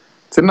అనుకోండి,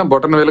 చిన్న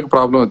బొటన్ వేలకు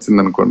ప్రాబ్లం వచ్చింది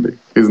అనుకోండి,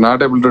 is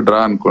not able to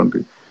draw అనుకోండి,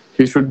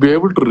 he should be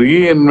able to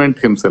reinvent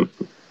himself.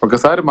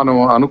 ఒకసారి మనం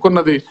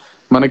అనుకున్నది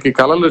మనకి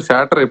కళలు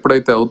షాటర్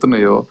ఎప్పుడైతే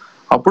అవుతున్నాయో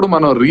అప్పుడు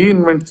మనం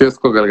రీఇన్వెంట్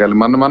చేసుకోగలగాలి,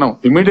 మనం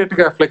ఇమీడియట్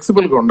గా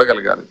ఫ్లెక్సిబుల్ గా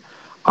ఉండగలగాలి.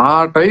 ఆ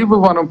టైప్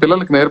మనం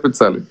పిల్లలకి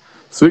నేర్పించాలి.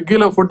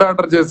 స్విగ్గీలో ఫుడ్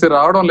ఆర్డర్ చేసి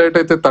రావడం లేట్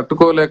అయితే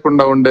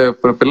తట్టుకోలేకుండా ఉండే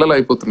పిల్లలు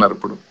అయిపోతున్నారు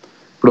ఇప్పుడు.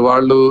 ఇప్పుడు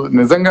వాళ్ళు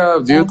నిజంగా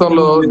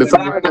జీవితంలో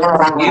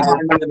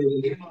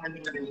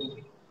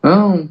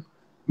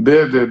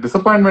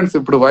డిసప్పాయింట్మెంట్స్.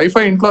 ఇప్పుడు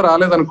వైఫై ఇంట్లో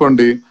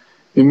రాలేదనుకోండి,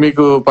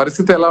 మీకు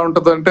పరిస్థితి ఎలా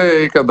ఉంటుందంటే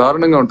ఇక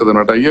దారుణంగా ఉంటుంది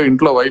అనమాట. అయ్యో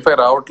ఇంట్లో వైఫై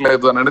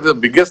రావట్లేదు అనేది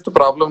biggest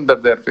problem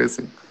that they are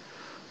facing.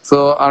 So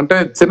అంటే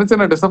చిన్న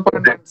చిన్న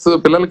డిసప్పాయింట్మెంట్స్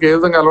పిల్లలకి ఏ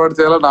విధంగా అలవాటు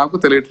చేయాలో నాకు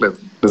తెలియట్లేదు.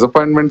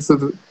 డిసప్పాయింట్మెంట్స్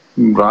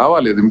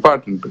రావాలి, అది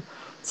important.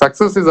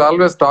 Success is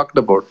always talked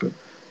about,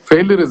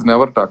 failure is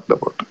never talked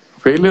about.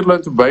 Failure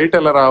లోంచి బయట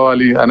ఎలా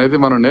రావాలి అనేది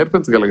మనం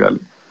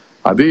నేర్పించగలగాలి.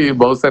 అది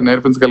బహుశా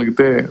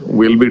నేర్పించగలిగితే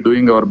will be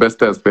doing our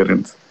best as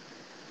parents.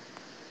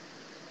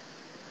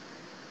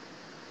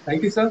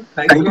 Thank you, sir.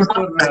 Thanks a lot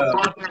for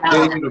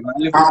sharing your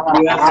valuable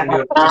ideas and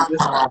your thoughts.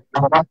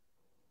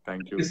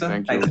 Thank you. Thank you, sir.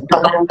 Thank you.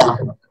 Thanks.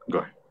 Go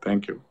ahead.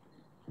 Thank you.